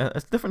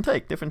 It's different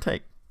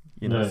take.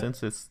 Yeah.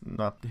 Since it's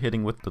not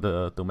hitting with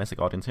the domestic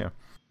audience here.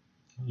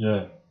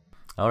 Yeah.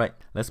 All right,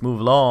 let's move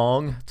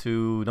along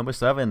to number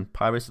 7,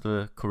 Pirates of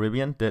the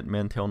Caribbean, Dead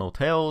Men Tell No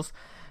Tales.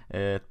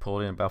 It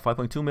pulled in about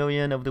 5.2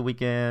 million over the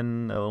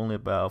weekend, only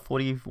about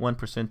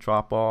 41%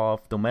 drop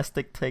off.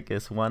 Domestic take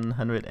is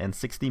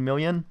 160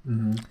 million.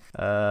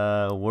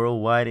 Mm-hmm.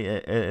 Worldwide,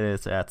 it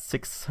is at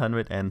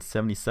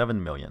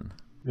 677 million.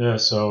 Yeah,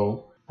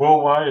 so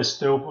worldwide is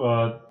still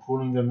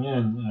pulling them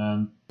in,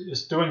 and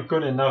it's doing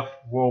good enough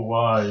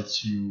worldwide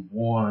to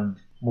warrant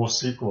more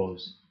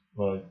sequels.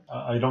 But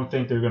I don't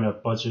think they're going to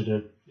budget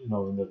it, in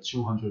the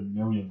 200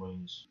 million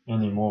range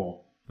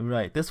anymore.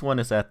 Right. This one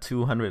is at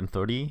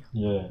 230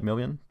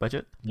 million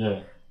budget.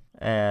 Yeah.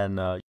 And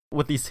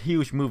with these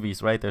huge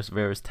movies, right, there's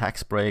various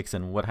tax breaks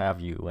and what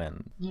have you.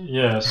 And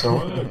yeah,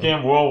 so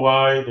again,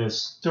 worldwide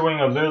is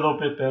doing a little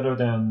bit better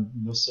than,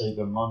 let's say,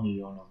 The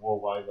Mummy on a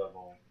worldwide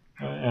level.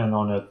 And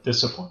on a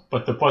disappoint.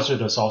 But the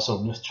budget is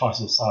also twice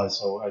the size.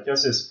 So I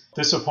guess it's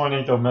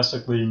disappointing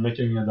domestically,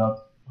 making it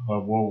up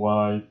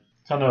worldwide.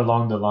 Kind of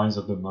along the lines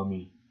of The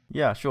Mummy.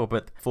 Yeah, sure,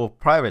 but for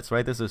Pirates,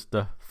 right? This is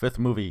the 5th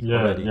movie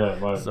already. Yeah,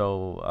 right.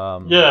 So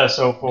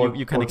so for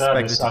you can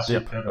expect it to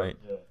dip, better, right?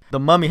 Yeah. The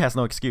Mummy has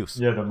no excuse.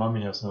 Yeah, The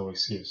Mummy has no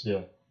excuse.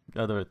 Yeah.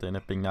 Other than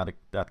it being not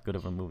that good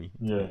of a movie.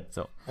 Yeah.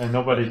 So and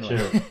nobody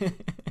cares.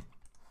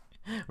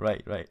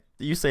 Right.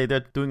 You say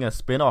they're doing a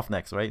spin-off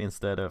next, right?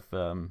 Instead of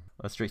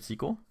a straight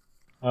sequel.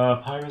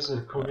 Pirates of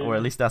the Caribbean. Or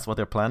at least that's what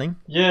they're planning.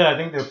 Yeah, I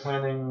think they're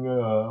planning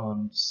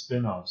on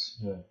spin-offs.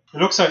 Yeah, it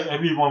looks like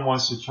everyone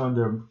wants to turn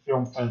their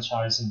film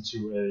franchise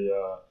into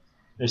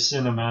a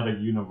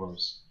cinematic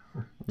universe.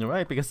 You're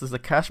right, because it's a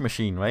cash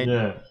machine, right?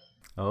 Yeah.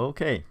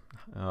 Okay.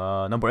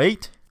 Number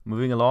 8,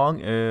 moving along,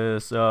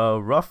 is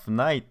Rough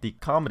Night, the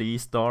comedy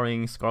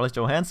starring Scarlett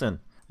Johansson.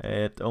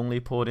 It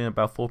only pulled in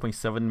about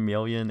 4.7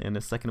 million in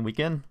the second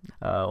weekend.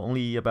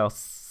 Only about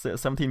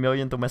 17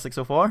 million domestic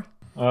so far.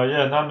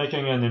 Yeah, not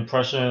making an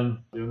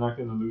impression. They're not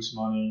going to lose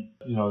money.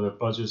 The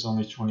budget's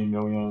only 20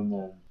 million,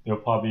 and they'll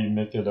probably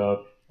make it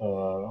up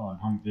on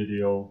home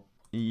video.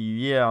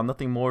 Yeah,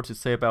 nothing more to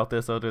say about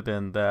this other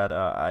than that.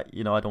 I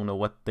don't know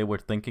what they were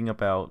thinking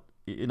about.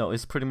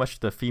 It's pretty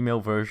much the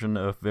female version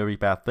of Very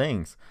Bad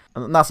Things.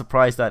 I'm not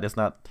surprised that it's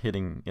not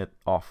hitting it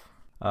off.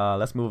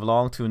 Let's move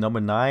along to number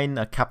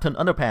 9, Captain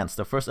Underpants,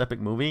 the first epic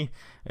movie.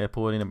 It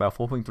pulled in about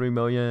 4.3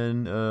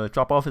 million.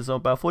 Drop off is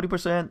about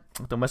 40%.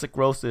 Domestic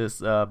gross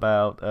is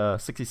about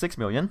 66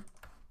 million.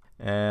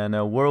 And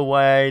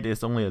worldwide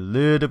is only a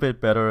little bit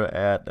better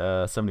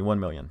at 71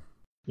 million.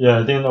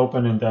 Yeah, it didn't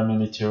open in that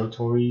many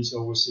territories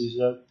overseas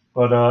yet.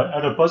 But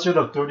at a budget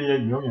of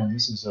 38 million,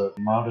 this is a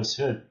modest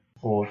hit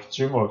for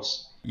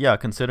DreamWorks. Yeah,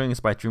 considering it's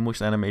by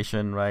DreamWorks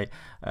Animation, right?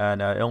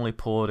 And it only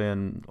pulled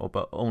in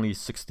about only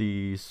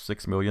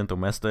 66 million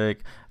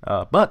domestic.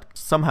 But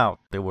somehow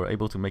they were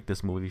able to make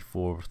this movie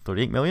for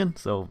 38 million.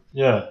 So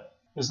Yeah,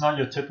 it's not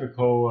your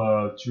typical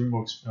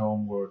DreamWorks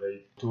film where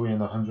they do in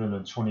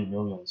 120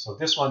 million. So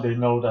this one, they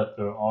know that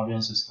the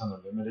audience is kind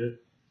of limited.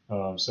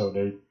 So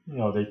they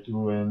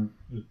do in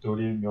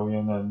 38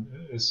 million, and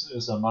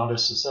it's a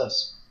modest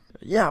success.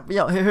 yeah,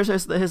 yeah.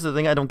 Here's the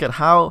thing I don't get.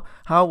 How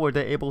were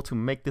they able to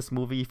make this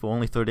movie for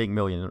only 38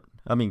 million?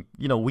 I mean,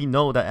 we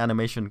know that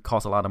animation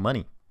costs a lot of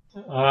money.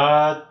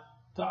 I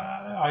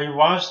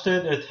watched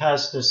it. It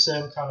has the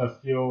same kind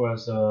of feel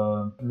as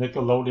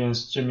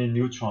Nickelodeon's Jimmy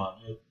Neutron.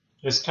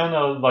 It's kind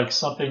of like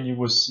something you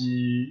would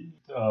see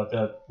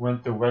that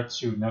went direct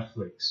to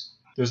Netflix.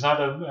 There's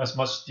not as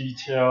much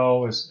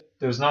detail.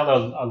 There's not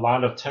a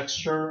lot of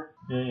texture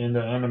in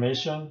the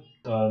animation.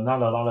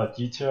 Not a lot of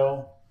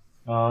detail.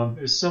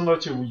 It's similar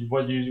to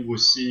what you would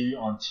see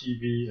on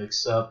TV,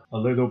 except a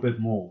little bit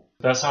more.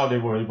 That's how they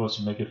were able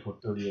to make it for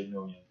 38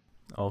 million.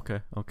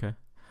 Okay, okay.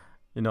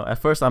 At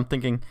first I'm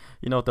thinking,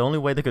 the only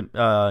way they could,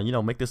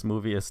 make this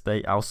movie is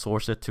they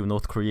outsource it to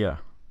North Korea.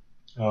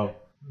 Oh.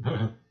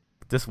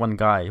 This one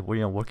guy,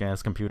 working on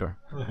his computer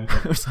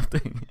or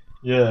something.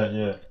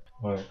 Yeah,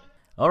 right.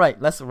 All right,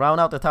 let's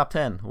round out the top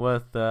 10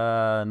 with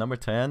number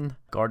 10,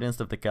 Guardians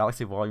of the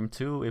Galaxy Volume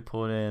 2. It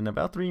pulled in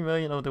about 3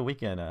 million over the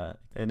weekend.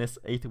 In its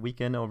 8th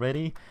weekend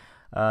already.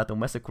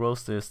 Domestic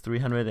gross is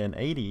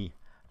 380,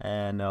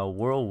 and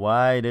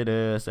worldwide it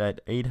is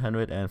at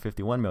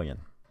 851 million.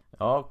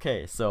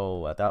 Okay,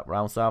 so that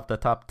rounds off the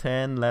top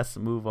 10. Let's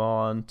move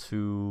on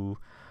to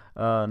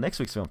next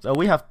week's films.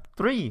 We have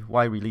 3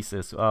 wide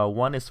releases.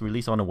 One is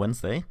released on a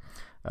Wednesday,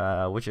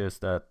 which is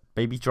the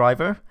Baby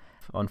Driver.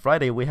 On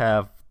Friday, we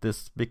have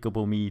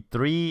Despicable Me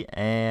 3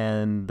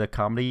 and the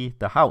comedy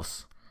The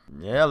House.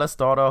 Yeah, let's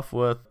start off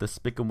with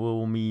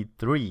Despicable Me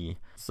 3.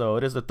 So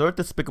it is the 3rd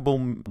Despicable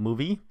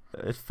movie.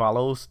 It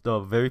follows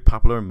the very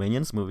popular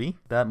Minions movie.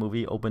 That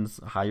movie opens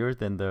higher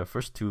than the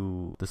first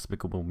 2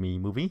 Despicable Me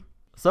movie.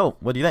 So,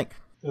 what do you think?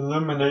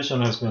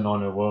 Illumination has been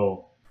on a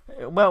roll.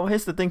 Well,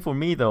 here's the thing for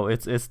me though.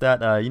 It's that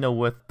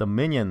with the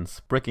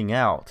Minions breaking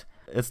out,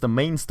 it's the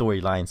main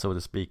storyline, so to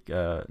speak,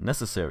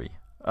 necessary.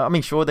 I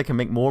mean, sure they can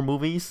make more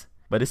movies,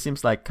 but it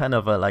seems like kind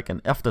of like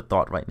an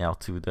afterthought right now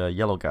to the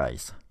yellow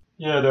guys.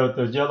 Yeah,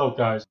 the yellow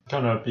guys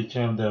kind of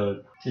became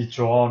the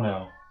draw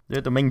now.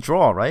 They're the main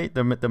draw, right?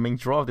 The main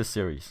draw of the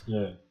series.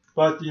 Yeah,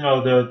 but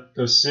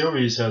the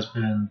series has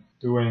been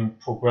doing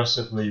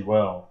progressively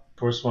well.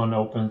 First one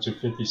opened to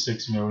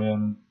 56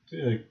 million.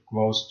 It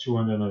grossed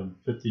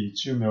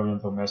 252 million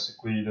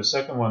domestically. The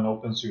second one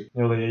opened to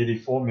nearly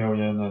 84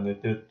 million, and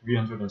it did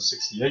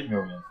 368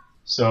 million.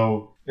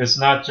 So it's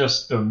not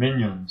just the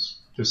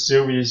Minions. The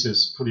series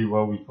is pretty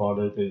well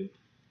regarded.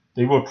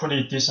 They were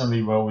pretty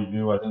decently well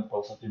reviewed. I think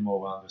both of them were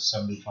around the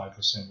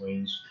 75%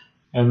 range.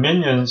 And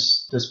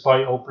Minions,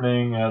 despite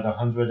opening at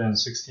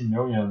 116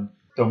 million,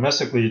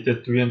 domestically it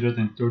did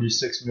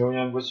 336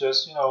 million, which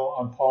is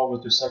on par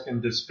with the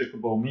second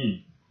Despicable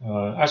Me.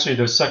 Actually,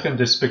 the second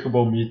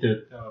Despicable Me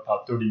did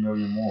about 30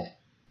 million more.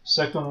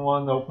 Second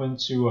one opened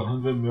to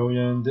 100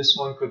 million. This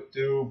one could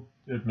do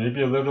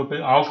maybe a little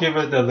bit. I'll give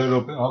it a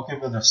little bit. I'll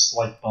give it a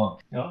slight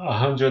bump.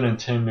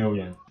 110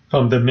 million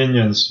from the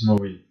Minions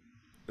movie.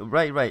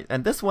 Right.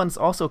 And this one's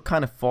also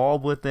kind of fall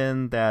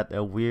within that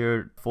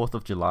weird 4th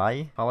of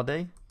July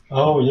holiday.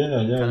 Oh, yeah.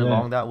 Kind of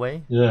along that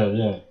way.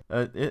 Yeah.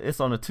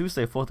 It's on a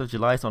Tuesday. 4th of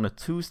July is on a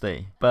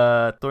Tuesday.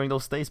 But during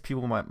those days,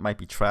 people might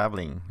be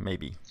traveling,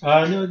 maybe.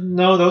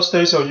 No, those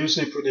days are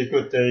usually pretty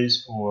good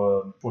days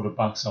for the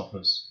box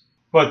office.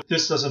 But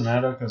this doesn't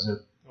matter because it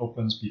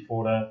opens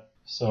before that.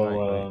 So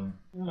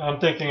right. I'm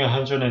thinking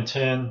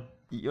 110.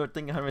 You're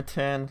thinking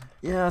 110?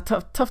 Yeah,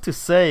 tough to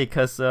say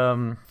because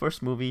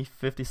first movie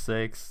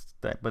 56.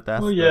 But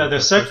that's the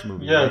first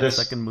movie. Yeah, right? The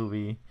second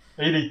movie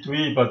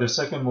 83, but the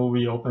second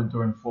movie opened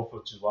during 4th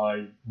of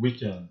July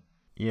weekend.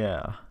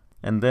 Yeah.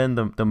 And then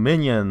the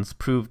Minions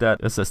proved that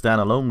it's a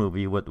standalone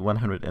movie with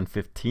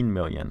 115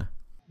 million.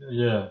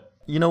 Yeah.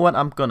 You know what?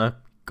 I'm gonna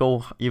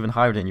go even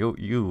higher than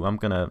you. I'm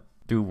gonna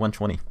do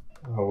 120.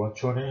 Oh,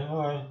 120?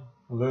 Alright.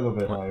 A little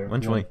bit higher.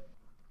 120. Yeah.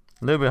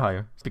 A little bit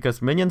higher. Because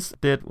Minions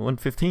did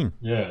 115.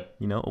 Yeah.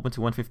 Open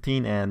to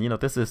 115. And,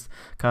 this is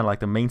kind of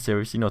like the main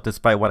series,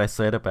 despite what I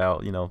said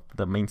about,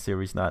 the main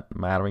series not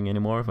mattering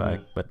anymore. Yeah.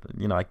 But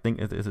I think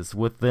it is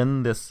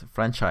within this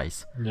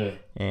franchise. Yeah.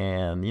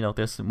 And,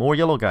 there's more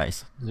yellow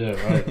guys. Yeah,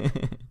 right.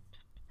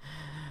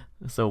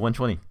 So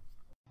 120.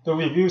 The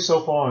review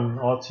so far on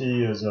RT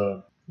is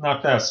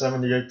not bad,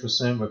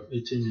 78% with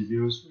 18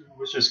 reviews,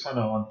 which is kind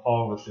of on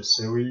par with the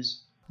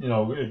series.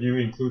 If you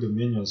include the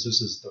Minions,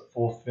 this is the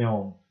 4th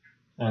film,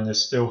 and it's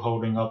still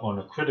holding up on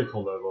a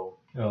critical level.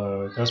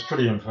 That's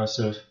pretty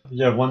impressive.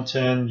 Yeah,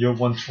 110, you're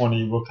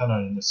 120, we're kind of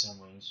in the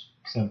same range,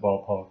 same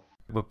ballpark.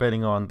 We're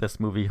betting on this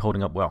movie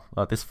holding up well,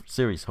 this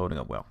series holding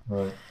up well.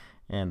 Right.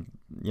 and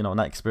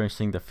not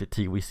experiencing the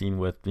fatigue we've seen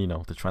with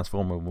the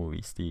Transformer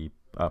movies, the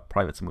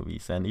Privates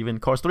movies, and even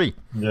Cars 3.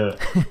 Yeah.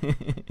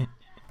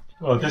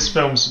 Well, this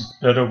film's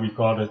better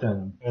regarded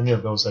than any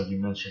of those that you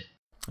mentioned.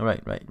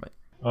 Right.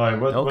 All right,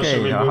 what should Okay,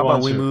 we move how on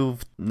about we to?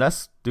 move?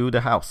 Let's do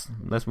The House.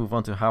 Let's move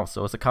on to House.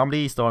 So it's a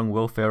comedy starring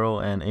Will Ferrell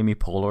and Amy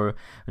Poehler,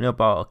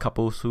 about a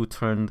couple who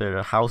turn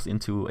their house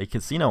into a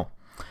casino,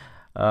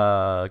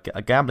 a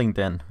gambling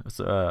den,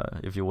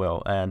 if you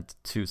will, and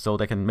so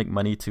they can make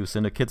money to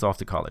send their kids off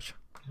to college.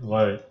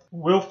 Right.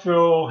 Will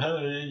Ferrell,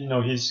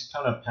 he's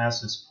kind of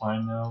past his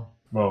prime now.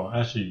 Well,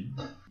 actually,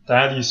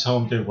 Daddy's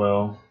Home did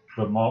well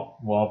with Mark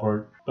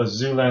Wahlberg, but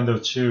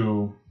Zoolander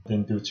 2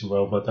 didn't do too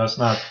well. But that's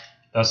not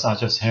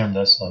just him.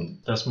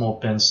 That's more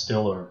Ben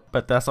Stiller.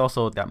 But that's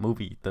also that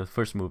movie, the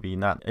first movie,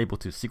 not able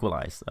to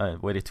sequelize.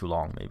 Waited too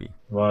long, maybe.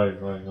 Right.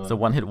 It's a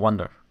one-hit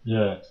wonder.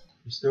 Yeah,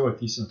 it's still a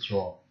decent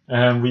draw.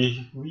 And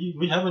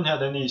we haven't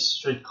had any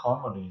straight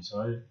comedies,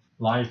 right?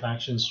 Live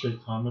action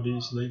straight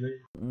comedies lately.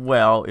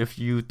 Well, if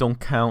you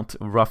don't count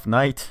Rough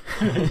Night.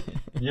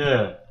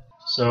 Yeah.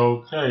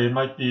 So it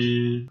might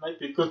be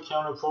good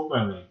counter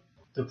programming.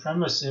 The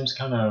premise seems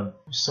kind of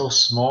so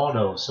small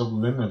though, so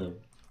limited.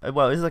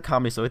 Well, it's a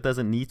comedy, so it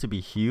doesn't need to be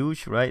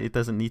huge, right? It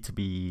doesn't need to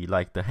be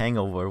like The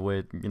Hangover,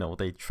 where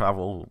they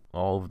travel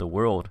all over the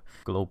world,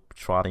 globe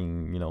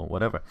trotting,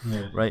 whatever,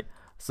 Yeah. right?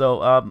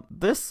 So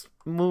this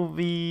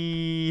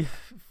movie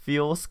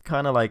feels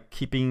kind of like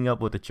Keeping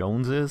Up with the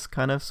Joneses,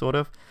 kind of, sort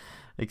of,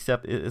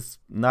 except it's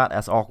not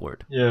as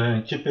awkward. Yeah,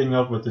 and Keeping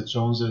Up with the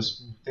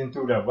Joneses didn't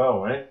do that well,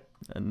 right?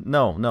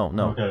 No.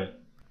 Okay.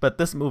 But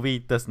this movie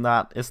does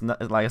not. It's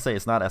not, like I say,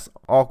 it's not as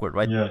awkward,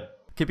 right? Yeah.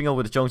 Keeping Up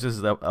with the Joneses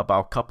is about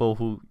a couple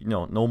who,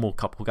 normal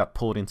couple who got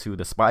pulled into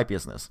the spy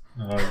business.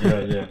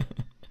 Yeah.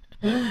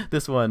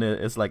 This one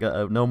is like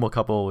a normal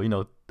couple,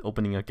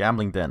 opening a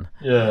gambling den.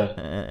 Yeah.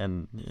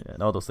 And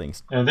all those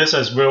things. And this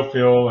has Will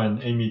Ferrell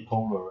and Amy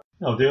Poehler.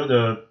 They're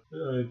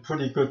the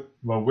pretty good.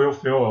 Well, Will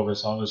Ferrell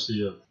is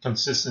obviously a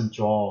consistent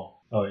draw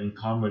in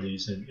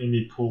comedies, and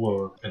Amy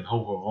Poehler can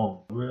hold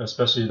her own,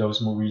 especially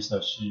those movies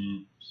that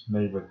she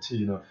made with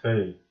Tina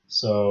Fey.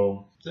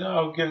 So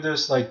I'll give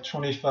this like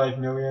 25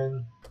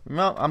 million.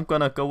 Well, I'm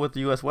gonna go with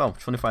you as well.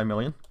 25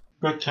 million.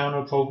 Good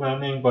counter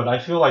programming, but I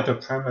feel like the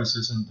premise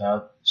isn't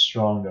that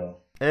strong though.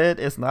 It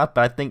is not,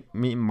 but I think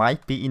it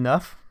might be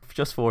enough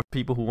just for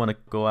people who want to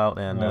go out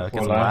and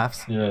get some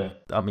laughs. Yeah.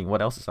 I mean,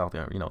 what else is out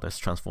there? There's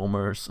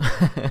Transformers.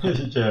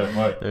 Yeah,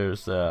 right.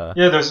 There's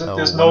there's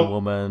Wonder no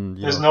Woman.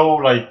 There's no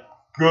like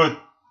good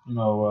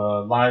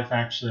live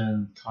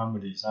action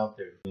comedies out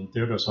there in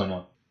theaters right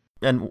now.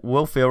 And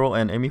Will Ferrell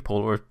and Amy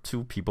Poehler are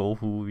two people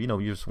who you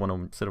just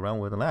want to sit around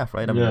with and laugh,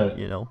 right? I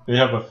mean, they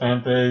have a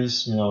fan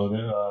base.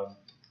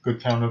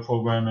 Good counter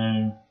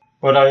programming,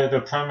 but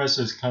the premise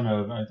is kind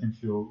of I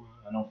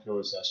don't feel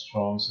it's that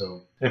strong.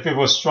 So if it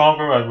was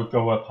stronger, I would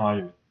go up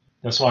higher.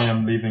 That's why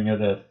I'm leaving it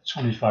at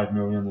 25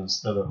 million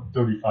instead of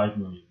 35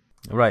 million.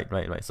 Right.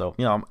 So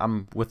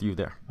I'm with you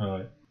there. All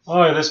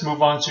right. Let's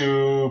move on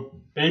to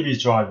Baby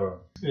Driver.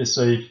 It's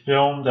a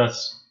film that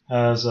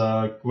has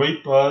a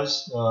great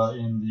buzz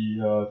in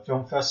the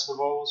film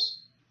festivals.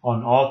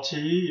 On RT,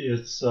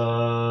 it's at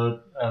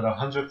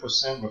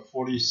 100% with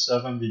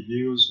 47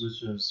 reviews,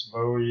 which is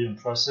very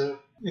impressive.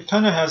 It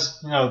kind of has,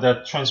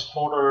 that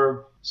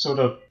transporter sort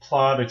of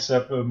plot,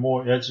 except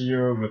more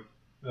edgier with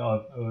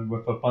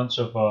a bunch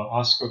of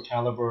Oscar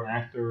caliber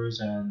actors,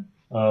 and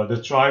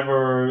the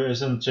driver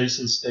isn't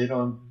Jason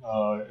Statham.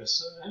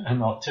 It's an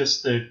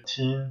autistic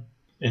teen.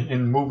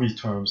 In movie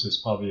terms, it's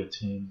probably a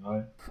teen,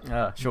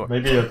 right? Sure.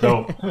 Maybe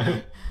adult.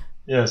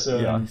 Yes.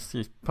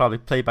 He's probably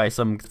played by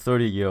some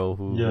 30-year-old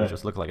who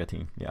just looked like a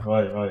teen. Yeah.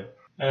 Right.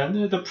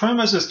 And the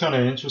premise is kind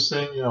of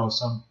interesting.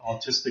 Some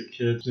autistic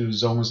kid who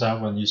zones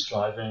out when he's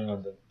driving,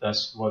 and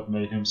that's what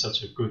made him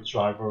such a good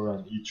driver.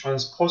 And he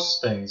transports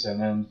things, and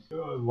then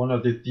one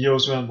of the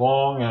deals went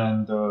wrong,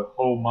 and the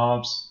whole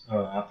mob's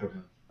after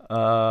him.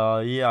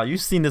 Yeah, you've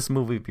seen this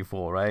movie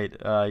before, right?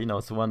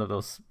 It's one of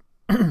those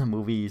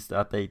movies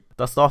that they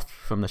dust off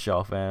from the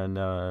shelf and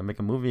make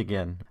a movie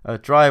again. A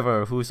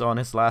driver who's on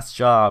his last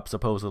job,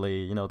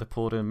 supposedly, they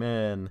pulled him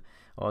in,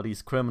 all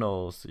these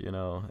criminals,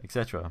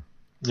 etc.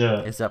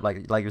 Yeah. Except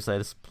like you said,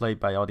 it's played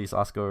by all these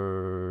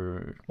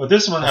Oscar But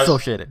this one has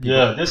associated people.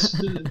 Yeah,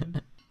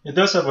 it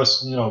does have a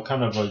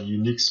kind of a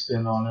unique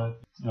spin on it.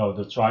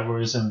 The driver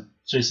isn't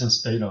Jason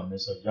Statham,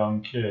 it's a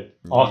young kid.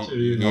 But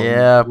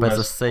it's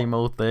the same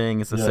old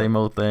thing. It's the same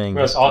old thing. Who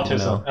has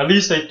autism. At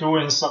least they're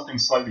doing something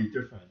slightly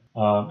different.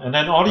 And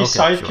then all these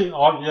side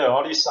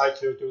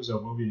characters are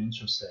really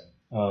interesting.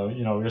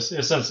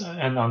 It's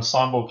an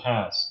ensemble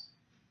cast.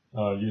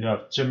 You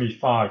have Jimmy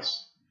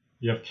Fox,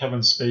 you have Kevin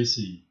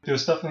Spacey.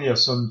 There's definitely a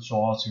certain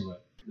draw to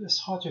it. It's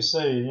hard to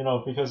say,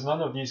 because none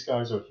of these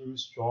guys are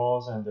huge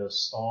draws, and the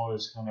star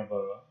is kind of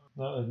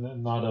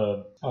not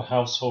a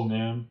household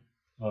name.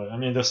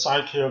 The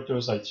side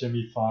characters like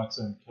Jimmy Fox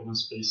and Kevin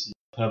Spacey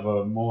have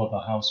more of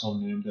a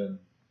household name than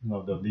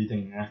the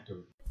leading actor.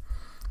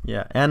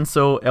 Yeah,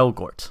 Ansel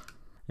Elgort.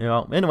 You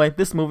know, anyway,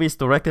 this movie is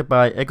directed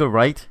by Edgar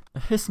Wright.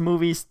 His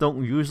movies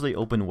don't usually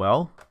open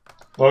well.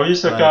 Well,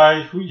 he's the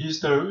guy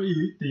he's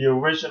the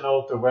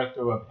original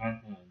director of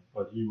Ant-Man,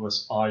 but he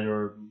was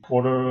fired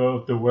quarter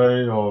of the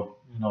way, or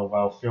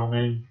while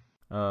filming.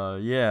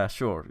 Yeah,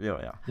 sure,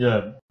 yeah.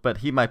 Yeah. But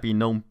he might be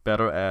known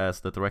better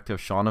as the director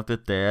of Shaun of the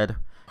Dead,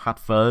 Hot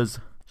Fuzz,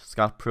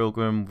 Scott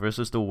Pilgrim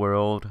versus the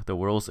World, The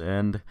World's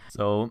End.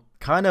 So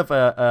kind of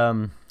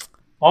a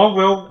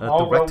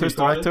director's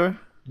director.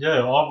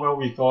 Yeah, all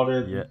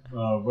well-regarded,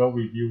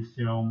 well-reviewed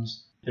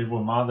films. They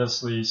were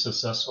modestly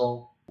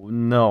successful.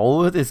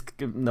 No, they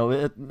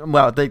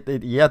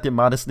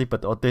modestly,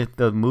 but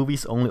the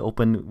movies only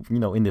open,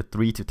 in the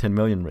 3 to 10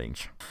 million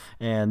range,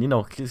 and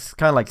it's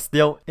kind of like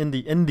still in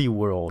the indie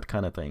world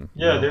kind of thing.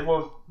 Yeah, they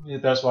were.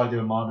 That's why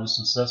they're modest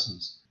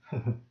successes.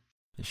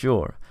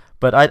 Sure,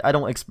 but I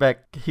don't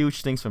expect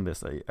huge things from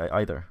this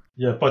either.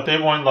 Yeah, but they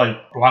weren't like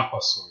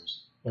blockbusters.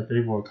 But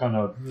they were kind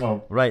of,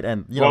 right,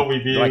 and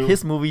well-reviewed. like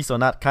his movies are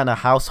not kind of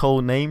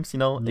household names,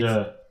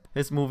 Yeah.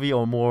 His movie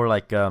are more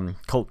like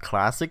cult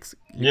classics,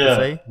 you could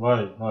say.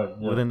 Right,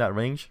 yeah. Within that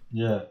range.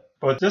 Yeah,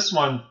 but this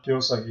one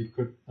feels like it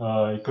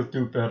could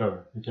do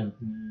better. It can,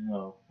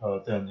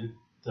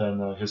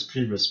 than his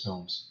previous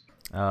films.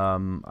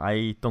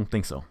 I don't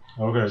think so.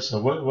 Okay,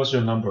 so what's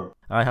your number?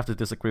 I have to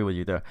disagree with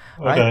you there.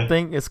 Okay. I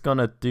think it's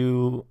gonna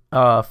do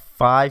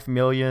 5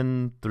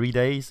 million 3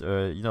 days,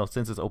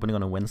 since it's opening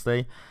on a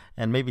Wednesday,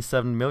 and maybe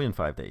 7 million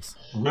 5 days.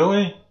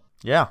 Really?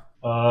 Yeah.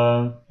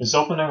 It's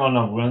opening on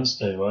a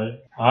Wednesday, right?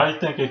 I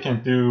think it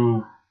can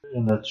do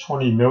in the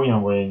 20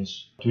 million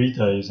range 3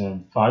 days,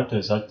 and 5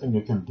 days. I think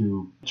it can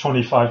do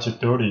 25 to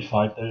 30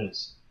 5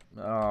 days.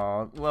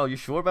 Well, you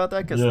sure about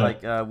that?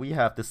 Because we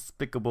have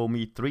Despicable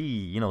Me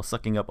 3,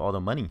 sucking up all the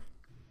money.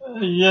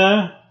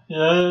 Yeah,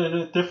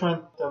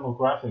 different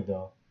demographic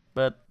though.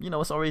 But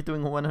it's already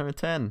doing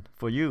 110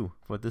 for you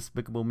for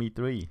Despicable Me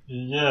 3.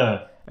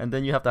 Yeah. And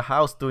then you have The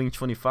House doing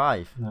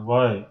 25.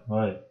 Right.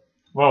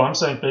 Well, I'm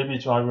saying Baby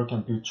Driver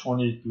can do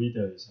 23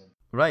 days.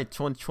 Right,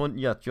 20,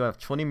 yeah, you have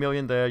 20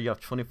 million there, you have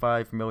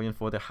 25 million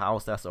for The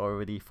House, that's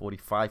already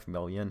 45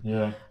 million.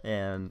 Yeah.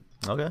 And,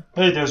 okay.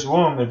 Hey, there's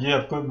room. If you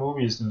have good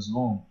movies, there's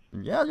room.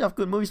 Yeah, you have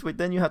good movies, but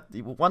then you have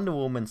Wonder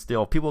Woman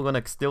still. People are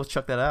going to still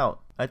check that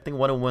out. I think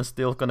Wonder Woman's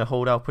still going to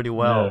hold out pretty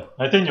well.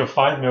 Yeah, I think your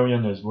 5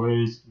 million is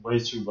way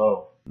too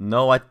low.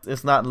 No,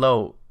 it's not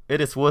low. It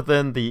is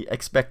within the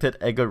expected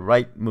Edgar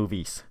Wright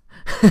movies.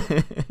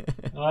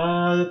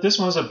 This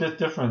one's a bit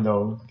different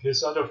though.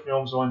 His other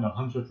films won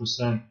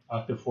 100%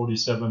 after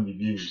 47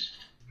 reviews.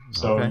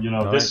 So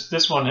okay.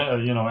 this one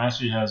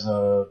actually has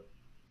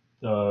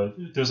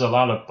there's a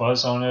lot of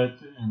buzz on it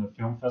in the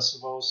film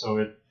festival. So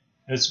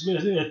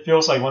it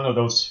feels like one of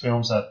those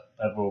films that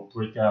will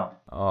break out.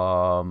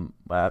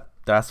 But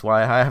that's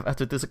why I have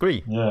to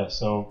disagree. Yeah.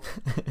 So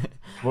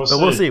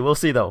we'll see. We'll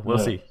see though. We'll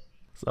see.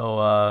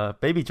 So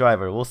Baby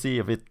Driver, we'll see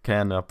if it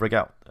can break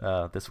out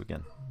this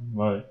weekend.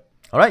 Right.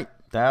 All right,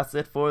 that's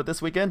it for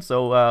this weekend.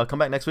 So come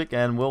back next week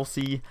and we'll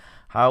see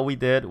how we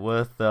did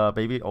with how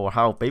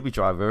Baby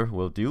Driver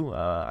will do.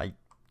 I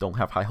don't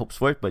have high hopes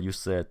for it, but you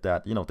said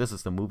that this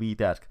is the movie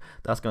that's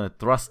gonna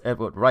thrust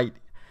Edward Wright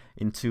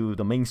into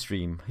the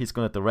mainstream. He's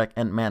gonna direct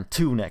Ant-Man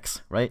 2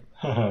 next, right?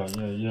 Yeah.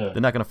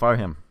 They're not gonna fire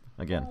him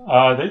again.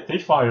 They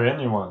fire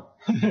anyone.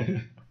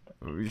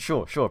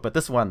 Sure, but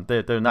this one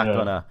they're not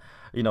gonna.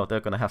 They're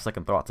gonna have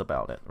second thoughts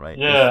about it, right?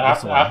 Yeah,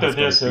 after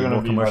this, they're gonna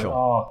be commercial. Like,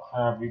 oh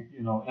crap,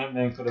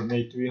 Ant-Man could have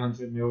made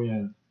 300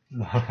 million.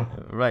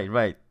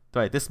 Right.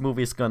 This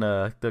movie is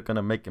they're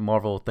gonna make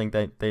Marvel think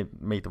that they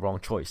made the wrong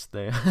choice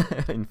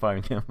in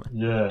firing him.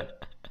 Yeah.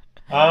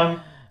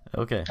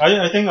 Okay.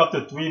 I think of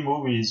the 3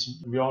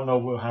 movies, we all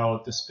know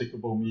how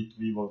Despicable Me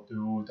 3 will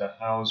do. The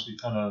House, we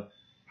kind of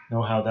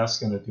know how that's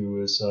gonna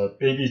do. Is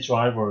Baby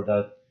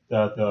Driver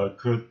that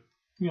could.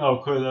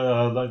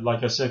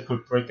 Like I said,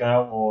 could break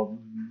out, or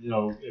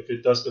if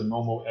it does the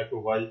normal Edgar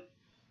Wright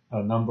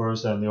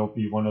numbers, then it'll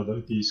be one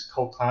of these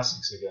cult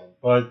classics again.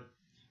 But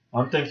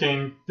I'm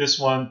thinking this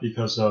one,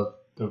 because of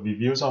the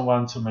reviews on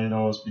Rotten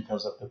Tomatoes,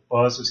 because of the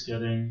buzz it's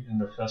getting in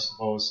the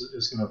festivals,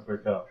 is gonna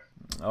break out.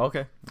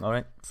 Okay, all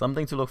right,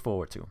 something to look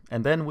forward to.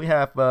 And then we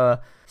have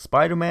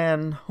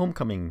Spider-Man: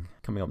 Homecoming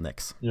coming up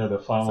next. Yeah, the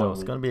final. So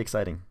it's gonna be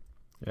exciting.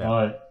 Yeah. All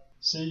right,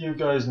 see you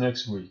guys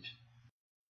next week.